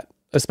do that.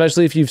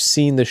 Especially if you've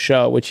seen the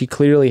show, which he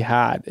clearly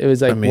had. It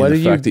was like,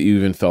 the fact that you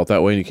even felt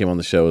that way and you came on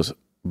the show is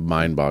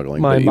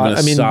mind-boggling.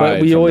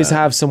 But we always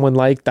have someone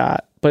like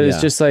that. But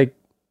it's just like,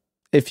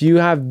 if you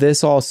have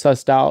this all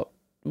sussed out,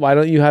 why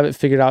don't you have it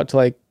figured out to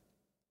like,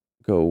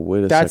 go,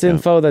 wait a that's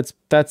second.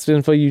 That's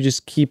info you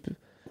just keep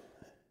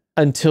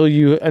until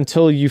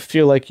you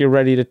feel like you're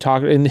ready to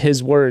talk, in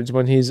his words,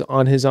 when he's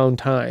on his own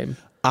time.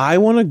 I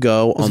want to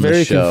go on the show.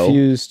 Very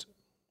confused.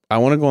 I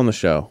want to go on the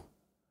show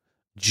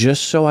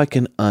just so I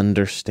can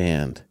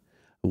understand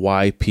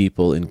why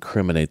people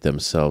incriminate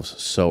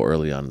themselves so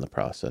early on in the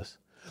process.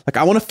 Like,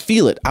 I want to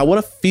feel it. I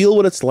want to feel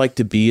what it's like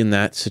to be in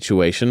that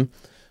situation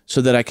so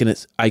that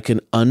I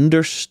can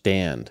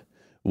understand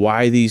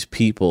why these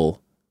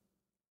people,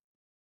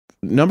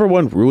 number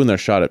one, ruin their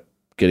shot at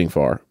getting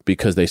far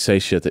because they say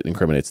shit that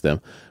incriminates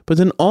them, but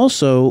then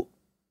also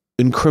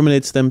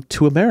incriminates them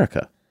to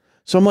America.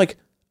 So I'm like,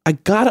 I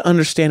gotta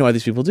understand why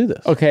these people do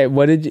this. Okay,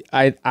 what did you,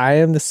 I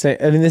am the same.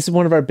 I mean, this is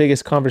one of our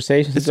biggest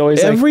conversations. It's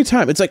always every like,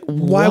 time. It's like,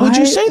 why would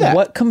you say that?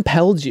 What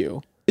compelled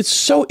you? It's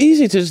so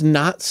easy to just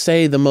not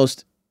say the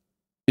most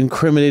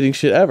incriminating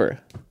shit ever.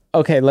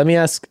 Okay, let me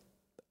ask.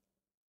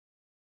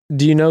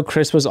 Do you know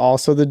Chris was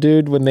also the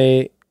dude when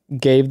they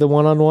gave the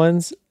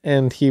one-on-ones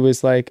and he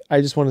was like,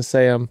 I just want to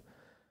say,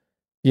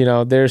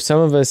 there's some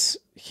of us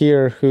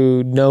here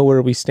who know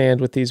where we stand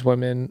with these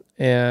women,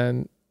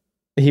 and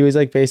he was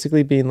like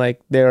basically being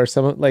like, there are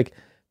some like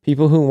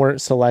people who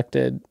weren't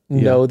selected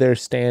know their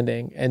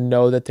standing and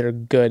know that they're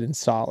good and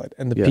solid,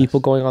 and the people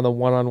going on the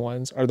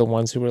one-on-ones are the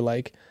ones who were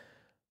like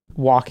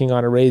walking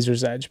on a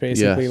razor's edge,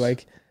 basically.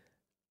 Like,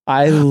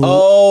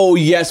 because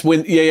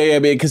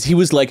he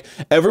was like,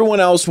 everyone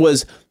else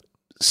was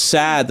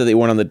sad that they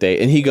weren't on the date,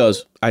 and he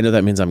goes, I know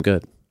that means I'm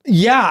good.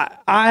 Yeah,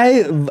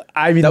 I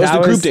mean, that was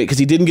the group date because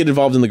he didn't get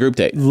involved in the group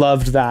date.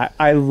 Loved that.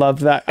 I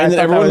loved that. And then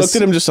everyone looked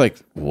at him just like,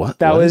 what?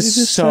 That what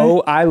was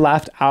so. I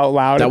laughed out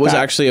loud. That was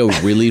actually a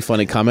really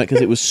funny comment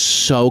because it was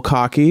so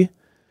cocky,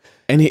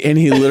 and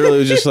he literally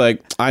was just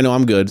like, I know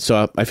I'm good,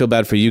 so I feel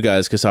bad for you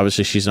guys because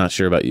obviously she's not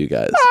sure about you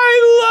guys.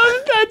 I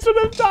love. That's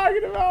what I'm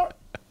talking about.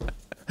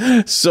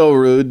 So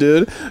rude,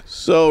 dude.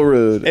 So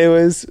rude. It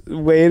was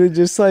way to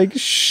just like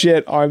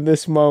shit on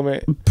this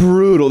moment.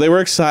 Brutal. They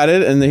were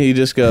excited, and then he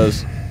just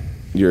goes,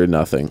 you're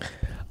nothing.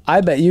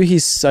 I bet you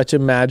he's such a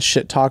mad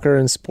shit talker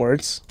in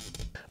sports.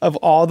 Of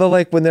all the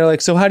like, when they're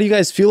like, so how do you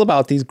guys feel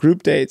about these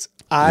group dates?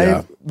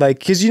 Like,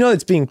 because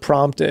it's being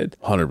prompted.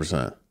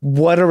 100%.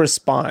 What a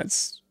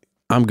response.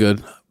 I'm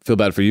good. Feel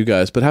bad for you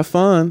guys, but have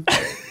fun.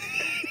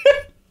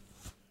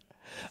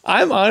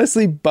 I'm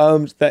honestly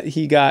bummed that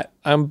he got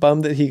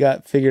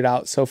figured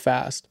out so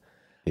fast.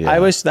 Yeah. I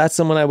wish that's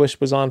someone I wish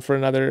was on for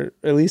another,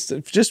 at least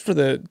just for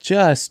the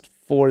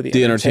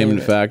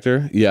entertainment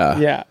factor. Yeah.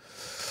 Yeah.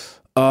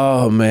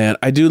 Oh man.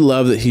 I do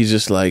love that he's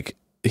just like,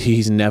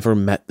 he's never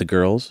met the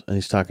girls and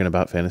he's talking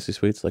about fantasy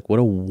suites. Like, what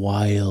a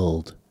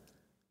wild,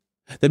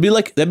 that'd be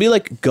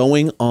like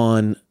going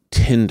on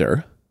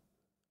Tinder,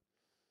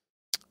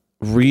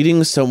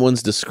 reading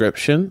someone's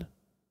description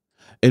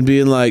and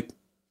being like,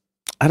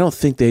 I don't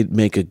think they'd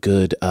make a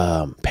good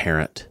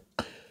parent.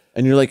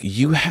 And you're like,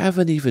 you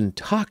haven't even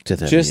talked to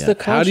them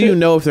yet. How do you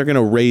know if they're going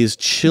to raise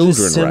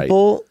children right?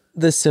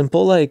 The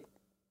simple, like,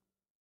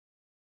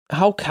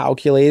 how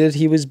calculated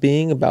he was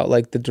being about,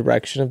 like, the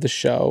direction of the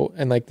show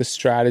and, like, the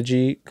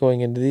strategy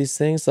going into these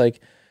things. Like,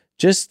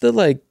 just the,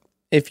 like,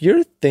 if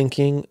you're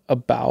thinking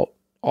about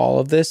all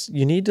of this,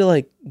 you need to,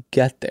 like,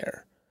 get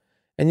there.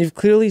 And you've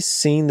clearly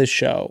seen the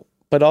show.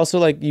 But also,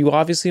 like, you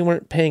obviously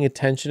weren't paying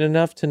attention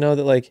enough to know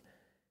that, like,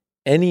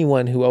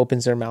 anyone who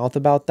opens their mouth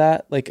about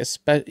that, like,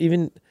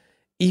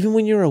 even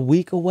when you're a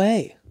week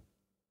away,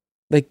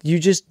 like, you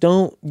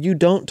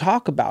don't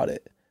talk about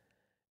it.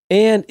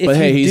 And if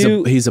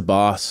he's a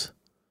boss.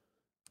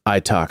 I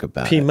talk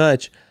about pretty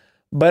much,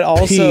 but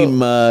also I've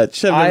never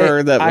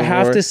heard that before. I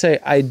have to say,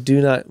 I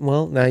do not.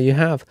 Well, now you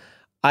have.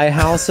 I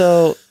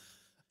also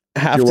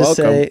have you're to welcome.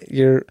 say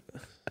you're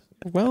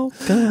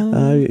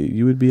welcome.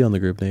 You would be on the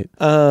group date.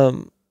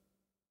 I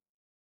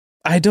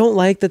don't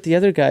like that the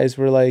other guys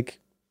were like,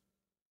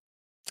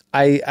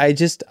 I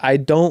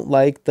don't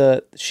like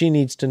she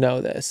needs to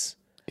know this.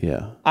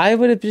 Yeah. I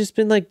would have just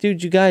been like,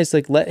 dude, you guys,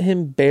 like, let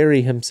him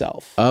bury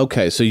himself.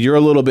 Okay, so you're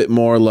a little bit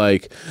more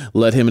like,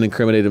 let him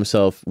incriminate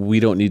himself. We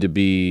don't need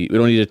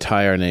to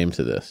tie our name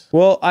to this.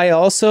 Well, I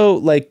also,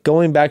 like,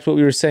 going back to what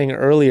we were saying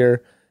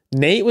earlier,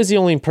 Nate was the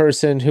only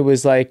person who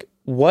was like,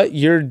 what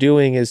you're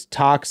doing is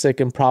toxic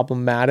and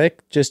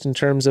problematic just in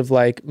terms of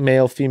like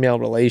male-female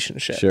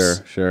relationships.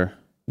 Sure.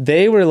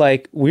 They were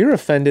like, we're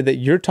offended that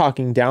you're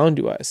talking down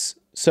to us.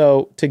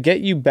 So to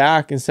get you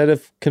back, instead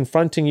of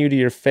confronting you to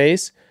your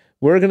face,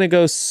 we're going to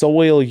go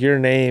soil your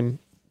name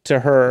to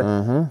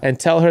her and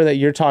tell her that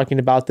you're talking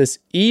about this,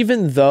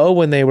 even though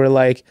when they were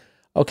like,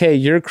 okay,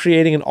 you're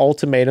creating an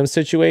ultimatum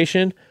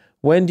situation.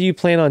 When do you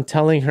plan on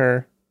telling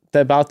her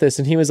about this?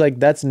 And he was like,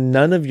 that's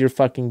none of your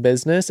fucking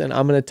business. And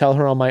I'm going to tell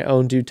her on my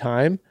own due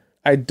time.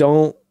 I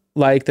don't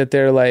like that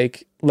they're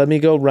like, let me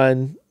go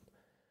run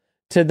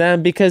to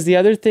them, because the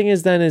other thing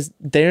is then is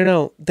they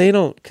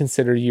don't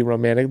consider you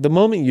romantic. The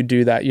moment you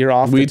do that, you're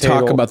off the table.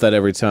 We talk about that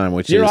every time,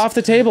 which you're is off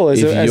the table. If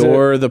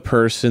you're the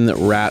person that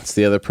rats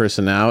the other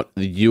person out,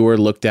 you are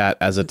looked at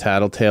as a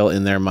tattletale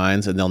in their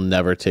minds, and they'll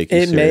never take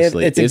you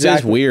seriously. It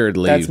is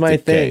weirdly that's my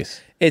thing. Case.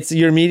 It's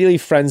you're immediately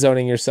friend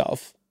zoning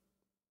yourself,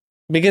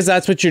 because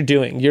that's what you're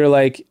doing. You're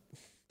like,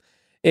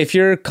 if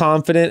you're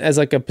confident as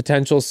like a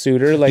potential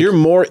suitor, like you're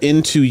more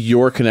into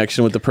your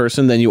connection with the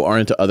person than you are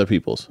into other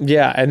people's.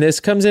 Yeah, and this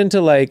comes into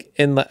like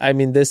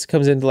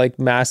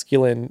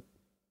masculine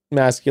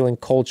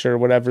culture,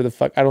 whatever the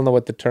fuck. I don't know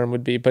what the term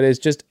would be, but it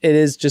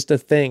is just a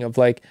thing of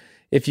like,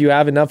 if you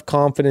have enough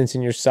confidence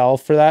in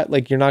yourself for that,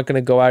 like you're not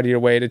going to go out of your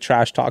way to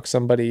trash talk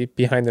somebody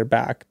behind their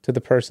back to the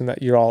person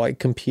that you're all like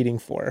competing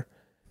for.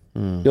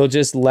 You'll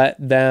just let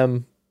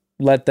them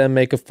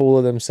make a fool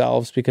of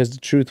themselves, because the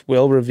truth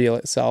will reveal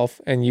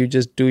itself, and you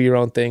just do your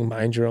own thing,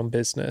 mind your own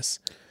business,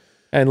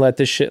 and let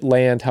this shit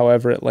land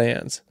however it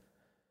lands.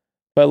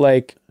 But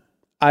like,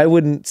 I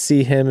wouldn't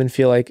see him and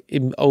feel like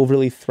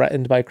overly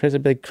threatened by Chris.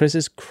 I'd be like, Chris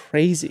is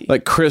crazy.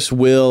 Like, Chris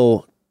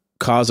will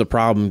cause a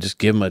problem, just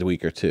give him a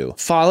week or two.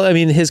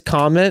 His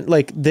comment,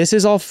 like, this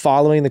is all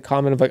following the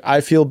comment of like,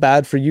 I feel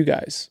bad for you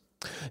guys.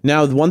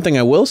 Now, the one thing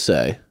I will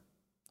say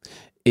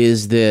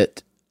is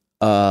that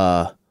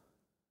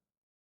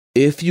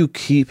if you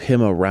keep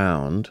him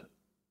around,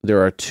 there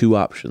are two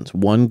options.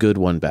 One good,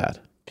 one bad.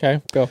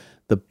 Okay, go.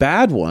 The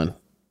bad one,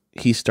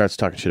 he starts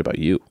talking shit about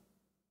you,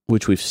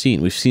 which we've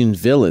seen. We've seen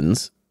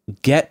villains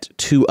get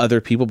to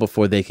other people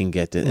before they can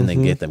get it, and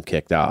then get them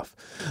kicked off.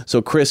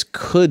 So Chris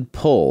could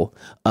pull,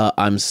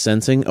 I'm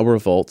sensing a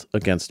revolt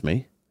against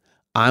me.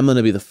 I'm going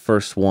to be the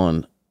first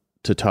one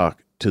to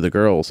talk to the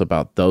girls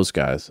about those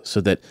guys, so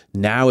that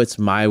now it's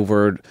my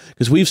word.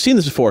 Because we've seen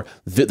this before.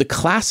 The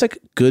classic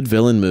good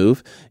villain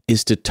move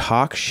is to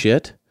talk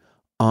shit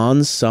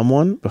on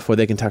someone before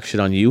they can talk shit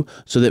on you,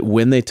 so that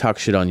when they talk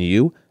shit on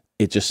you,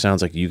 it just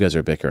sounds like you guys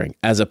are bickering,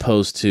 as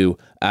opposed to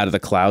out of the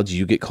clouds,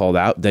 you get called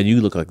out, then you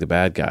look like the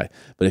bad guy.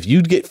 But if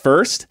you get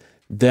first,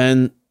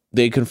 then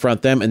they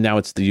confront them, and now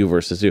it's the you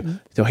versus you.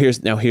 So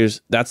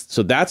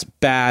that's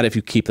bad if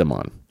you keep them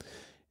on.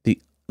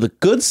 The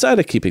good side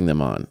of keeping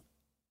them on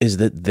is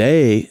that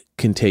they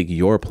can take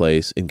your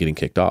place in getting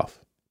kicked off.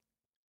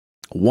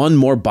 One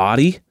more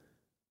body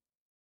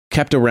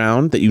kept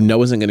around that you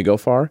know isn't going to go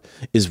far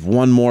is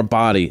one more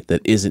body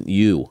that isn't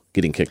you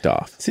getting kicked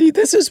off. See,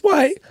 this is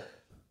why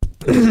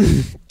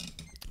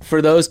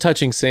for those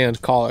touching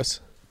sand, call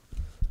us.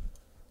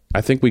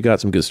 I think we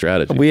got some good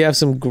strategy. We have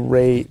some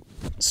great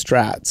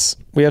strats.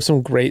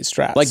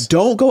 Like,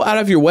 don't go out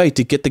of your way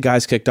to get the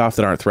guys kicked off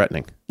that aren't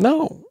threatening.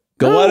 No.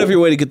 Go out of your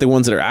way to get the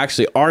ones that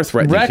are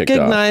threatening.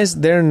 Recognize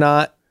they're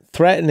not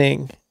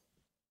threatening,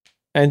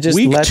 and just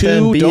week let two,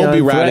 them be. Don't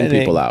be ratting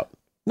people out.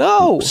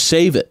 No,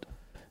 save it.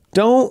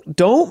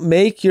 Don't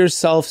make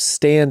yourself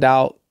stand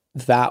out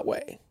that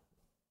way.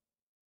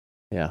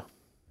 Yeah,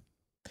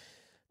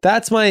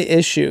 that's my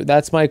issue.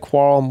 That's my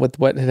quarrel with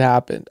what had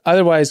happened.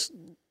 Otherwise,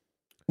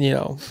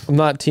 I'm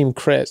not Team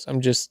Chris.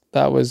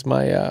 That was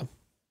my.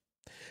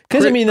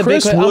 Because the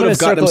Chris big would have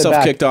gotten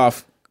himself kicked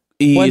off.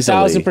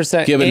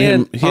 1,000%. Given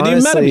him, he hadn't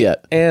even met him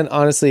yet. And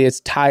honestly,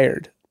 it's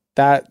tired.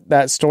 That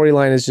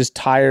storyline is just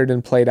tired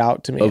and played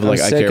out to me. Of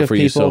like, I care for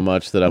you so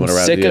much that I'm gonna.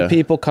 I'm sick of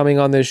people coming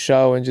on this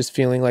show and just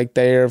feeling like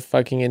they're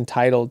fucking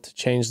entitled to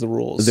change the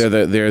rules. They're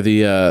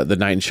the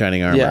knight in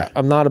shining armor. Yeah,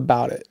 I'm not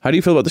about it. How do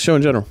you feel about the show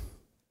in general?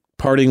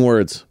 Parting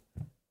words.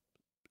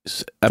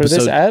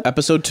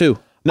 Episode 2.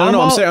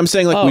 No, I'm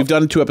saying like we've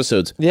done 2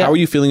 episodes. Yeah. How are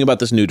you feeling about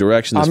this new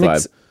direction, this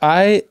vibe?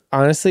 I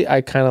honestly,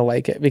 I kind of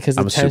like it, because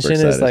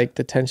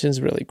the tension's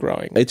really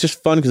growing. It's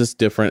just fun because it's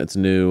different. It's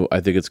new.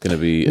 I think it's going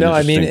to be an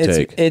interesting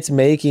take. It's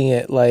making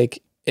it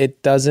like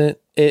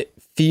it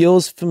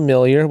feels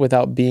familiar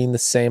without being the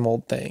same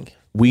old thing.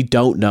 We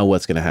don't know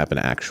what's going to happen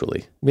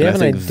actually. We have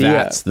an idea.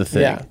 That's the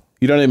thing. Yeah.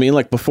 You know what I mean?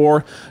 Like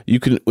before,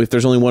 you can, if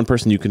there's only one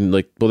person, you can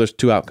like, well, there's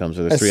 2 outcomes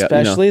or there's 3,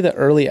 especially the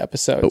early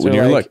episodes. But when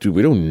you're like, dude,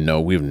 we don't know.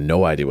 We have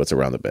no idea what's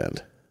around the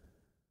bend.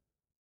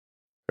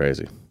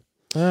 Crazy.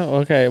 Oh,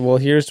 okay. Well,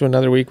 here's to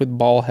another week with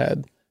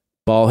Ballhead.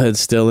 Ballhead's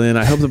still in.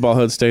 I hope the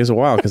Ballhead stays a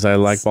while, because I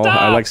like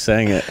I like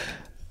saying it.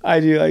 I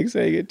do like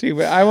saying it too,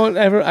 but I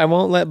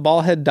won't let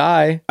Ballhead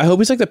die. I hope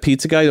he's like the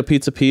pizza guy, the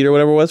Pizza Pete or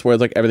whatever it was, where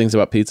like everything's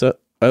about pizza.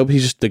 I hope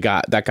he's just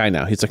that guy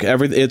now. He's like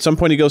at some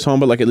point he goes home,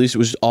 but like at least it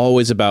was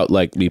always about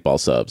like meatball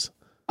subs.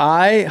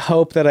 I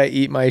hope that I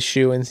eat my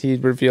shoe and he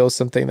reveals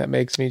something that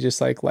makes me just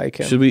like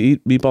him. Should we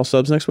eat meatball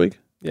subs next week?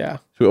 Yeah.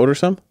 Should we order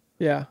some?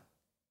 Yeah.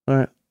 All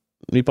right.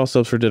 Meatball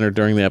subs for dinner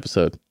during the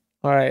episode.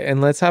 All right.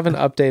 And let's have an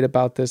update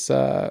about this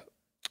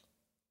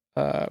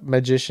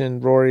magician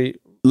Rory.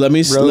 Let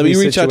me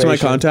reach out to my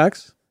situation.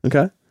 contacts.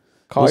 Okay.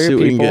 Call your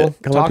people.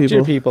 Talk to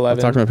your people,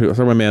 Evan. Talk to my people. Talk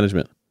to my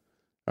management.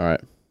 All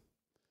right.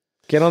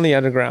 Get on the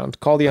underground.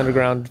 Call the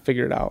underground.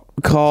 Figure it out.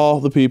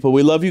 Call the people.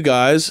 We love you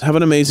guys. Have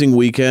an amazing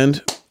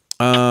weekend.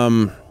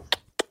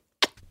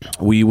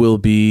 We will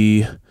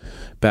be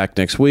back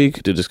next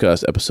week to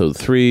discuss episode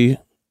 3.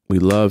 We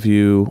love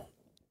you.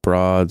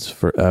 Broads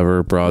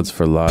forever. Broads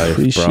for life.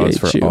 Appreciate broads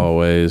for you.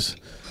 always.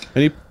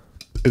 Any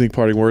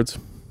parting words?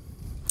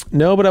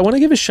 No, but I want to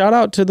give a shout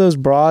out to those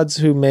broads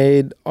who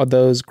made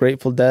those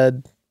Grateful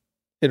Dead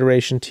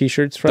iteration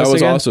t-shirts for us. That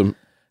was again. awesome.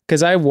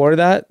 Because I wore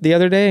that the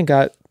other day and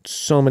got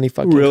so many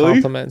fucking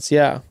compliments.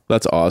 Yeah.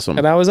 That's awesome.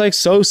 And I was like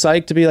so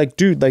psyched to be like,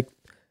 dude, like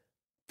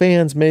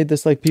fans made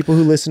this, like people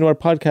who listen to our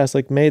podcast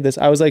like made this.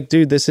 I was like,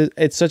 dude,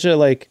 it's such a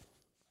like,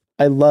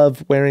 I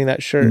love wearing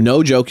that shirt.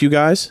 No joke, you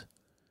guys.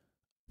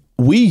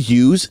 We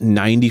use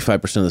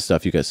 95% of the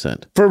stuff you guys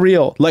sent. For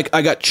real. Like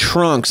I got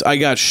trunks, I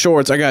got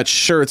shorts, I got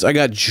shirts, I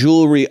got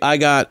jewelry,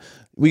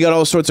 we got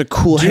all sorts of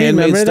cool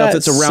handmade stuff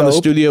that's around the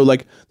studio,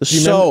 like the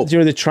soap.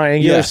 You're the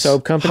Triangular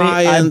Soap Company.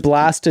 I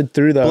blasted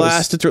through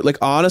those. Like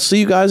honestly,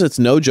 you guys, it's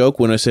no joke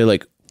when I say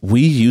like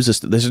we use this.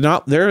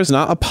 There is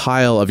not a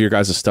pile of your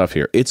guys' stuff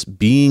here. It's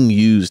being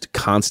used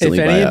constantly.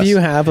 If any of you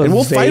have and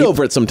we'll fight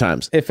over it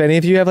sometimes. If any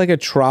of you have like a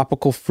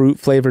tropical fruit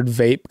flavored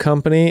vape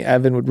company,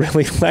 Evan would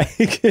really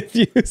like if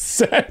you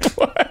said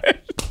what.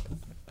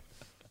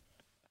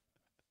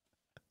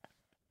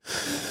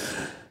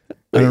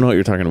 I don't know what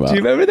you're talking about. Do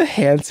you remember the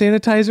hand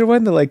sanitizer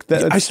one?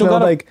 I still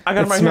got like I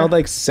got it smelled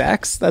like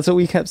sex. That's what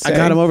we kept saying. I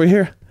got him over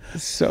here.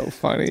 So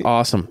funny.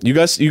 Awesome. You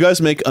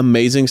guys make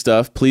amazing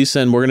stuff. Please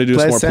send. We're gonna do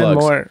some more plugs.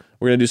 More.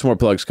 We're gonna do some more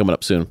plugs coming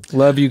up soon.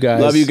 Love you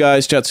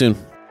guys. Chat soon.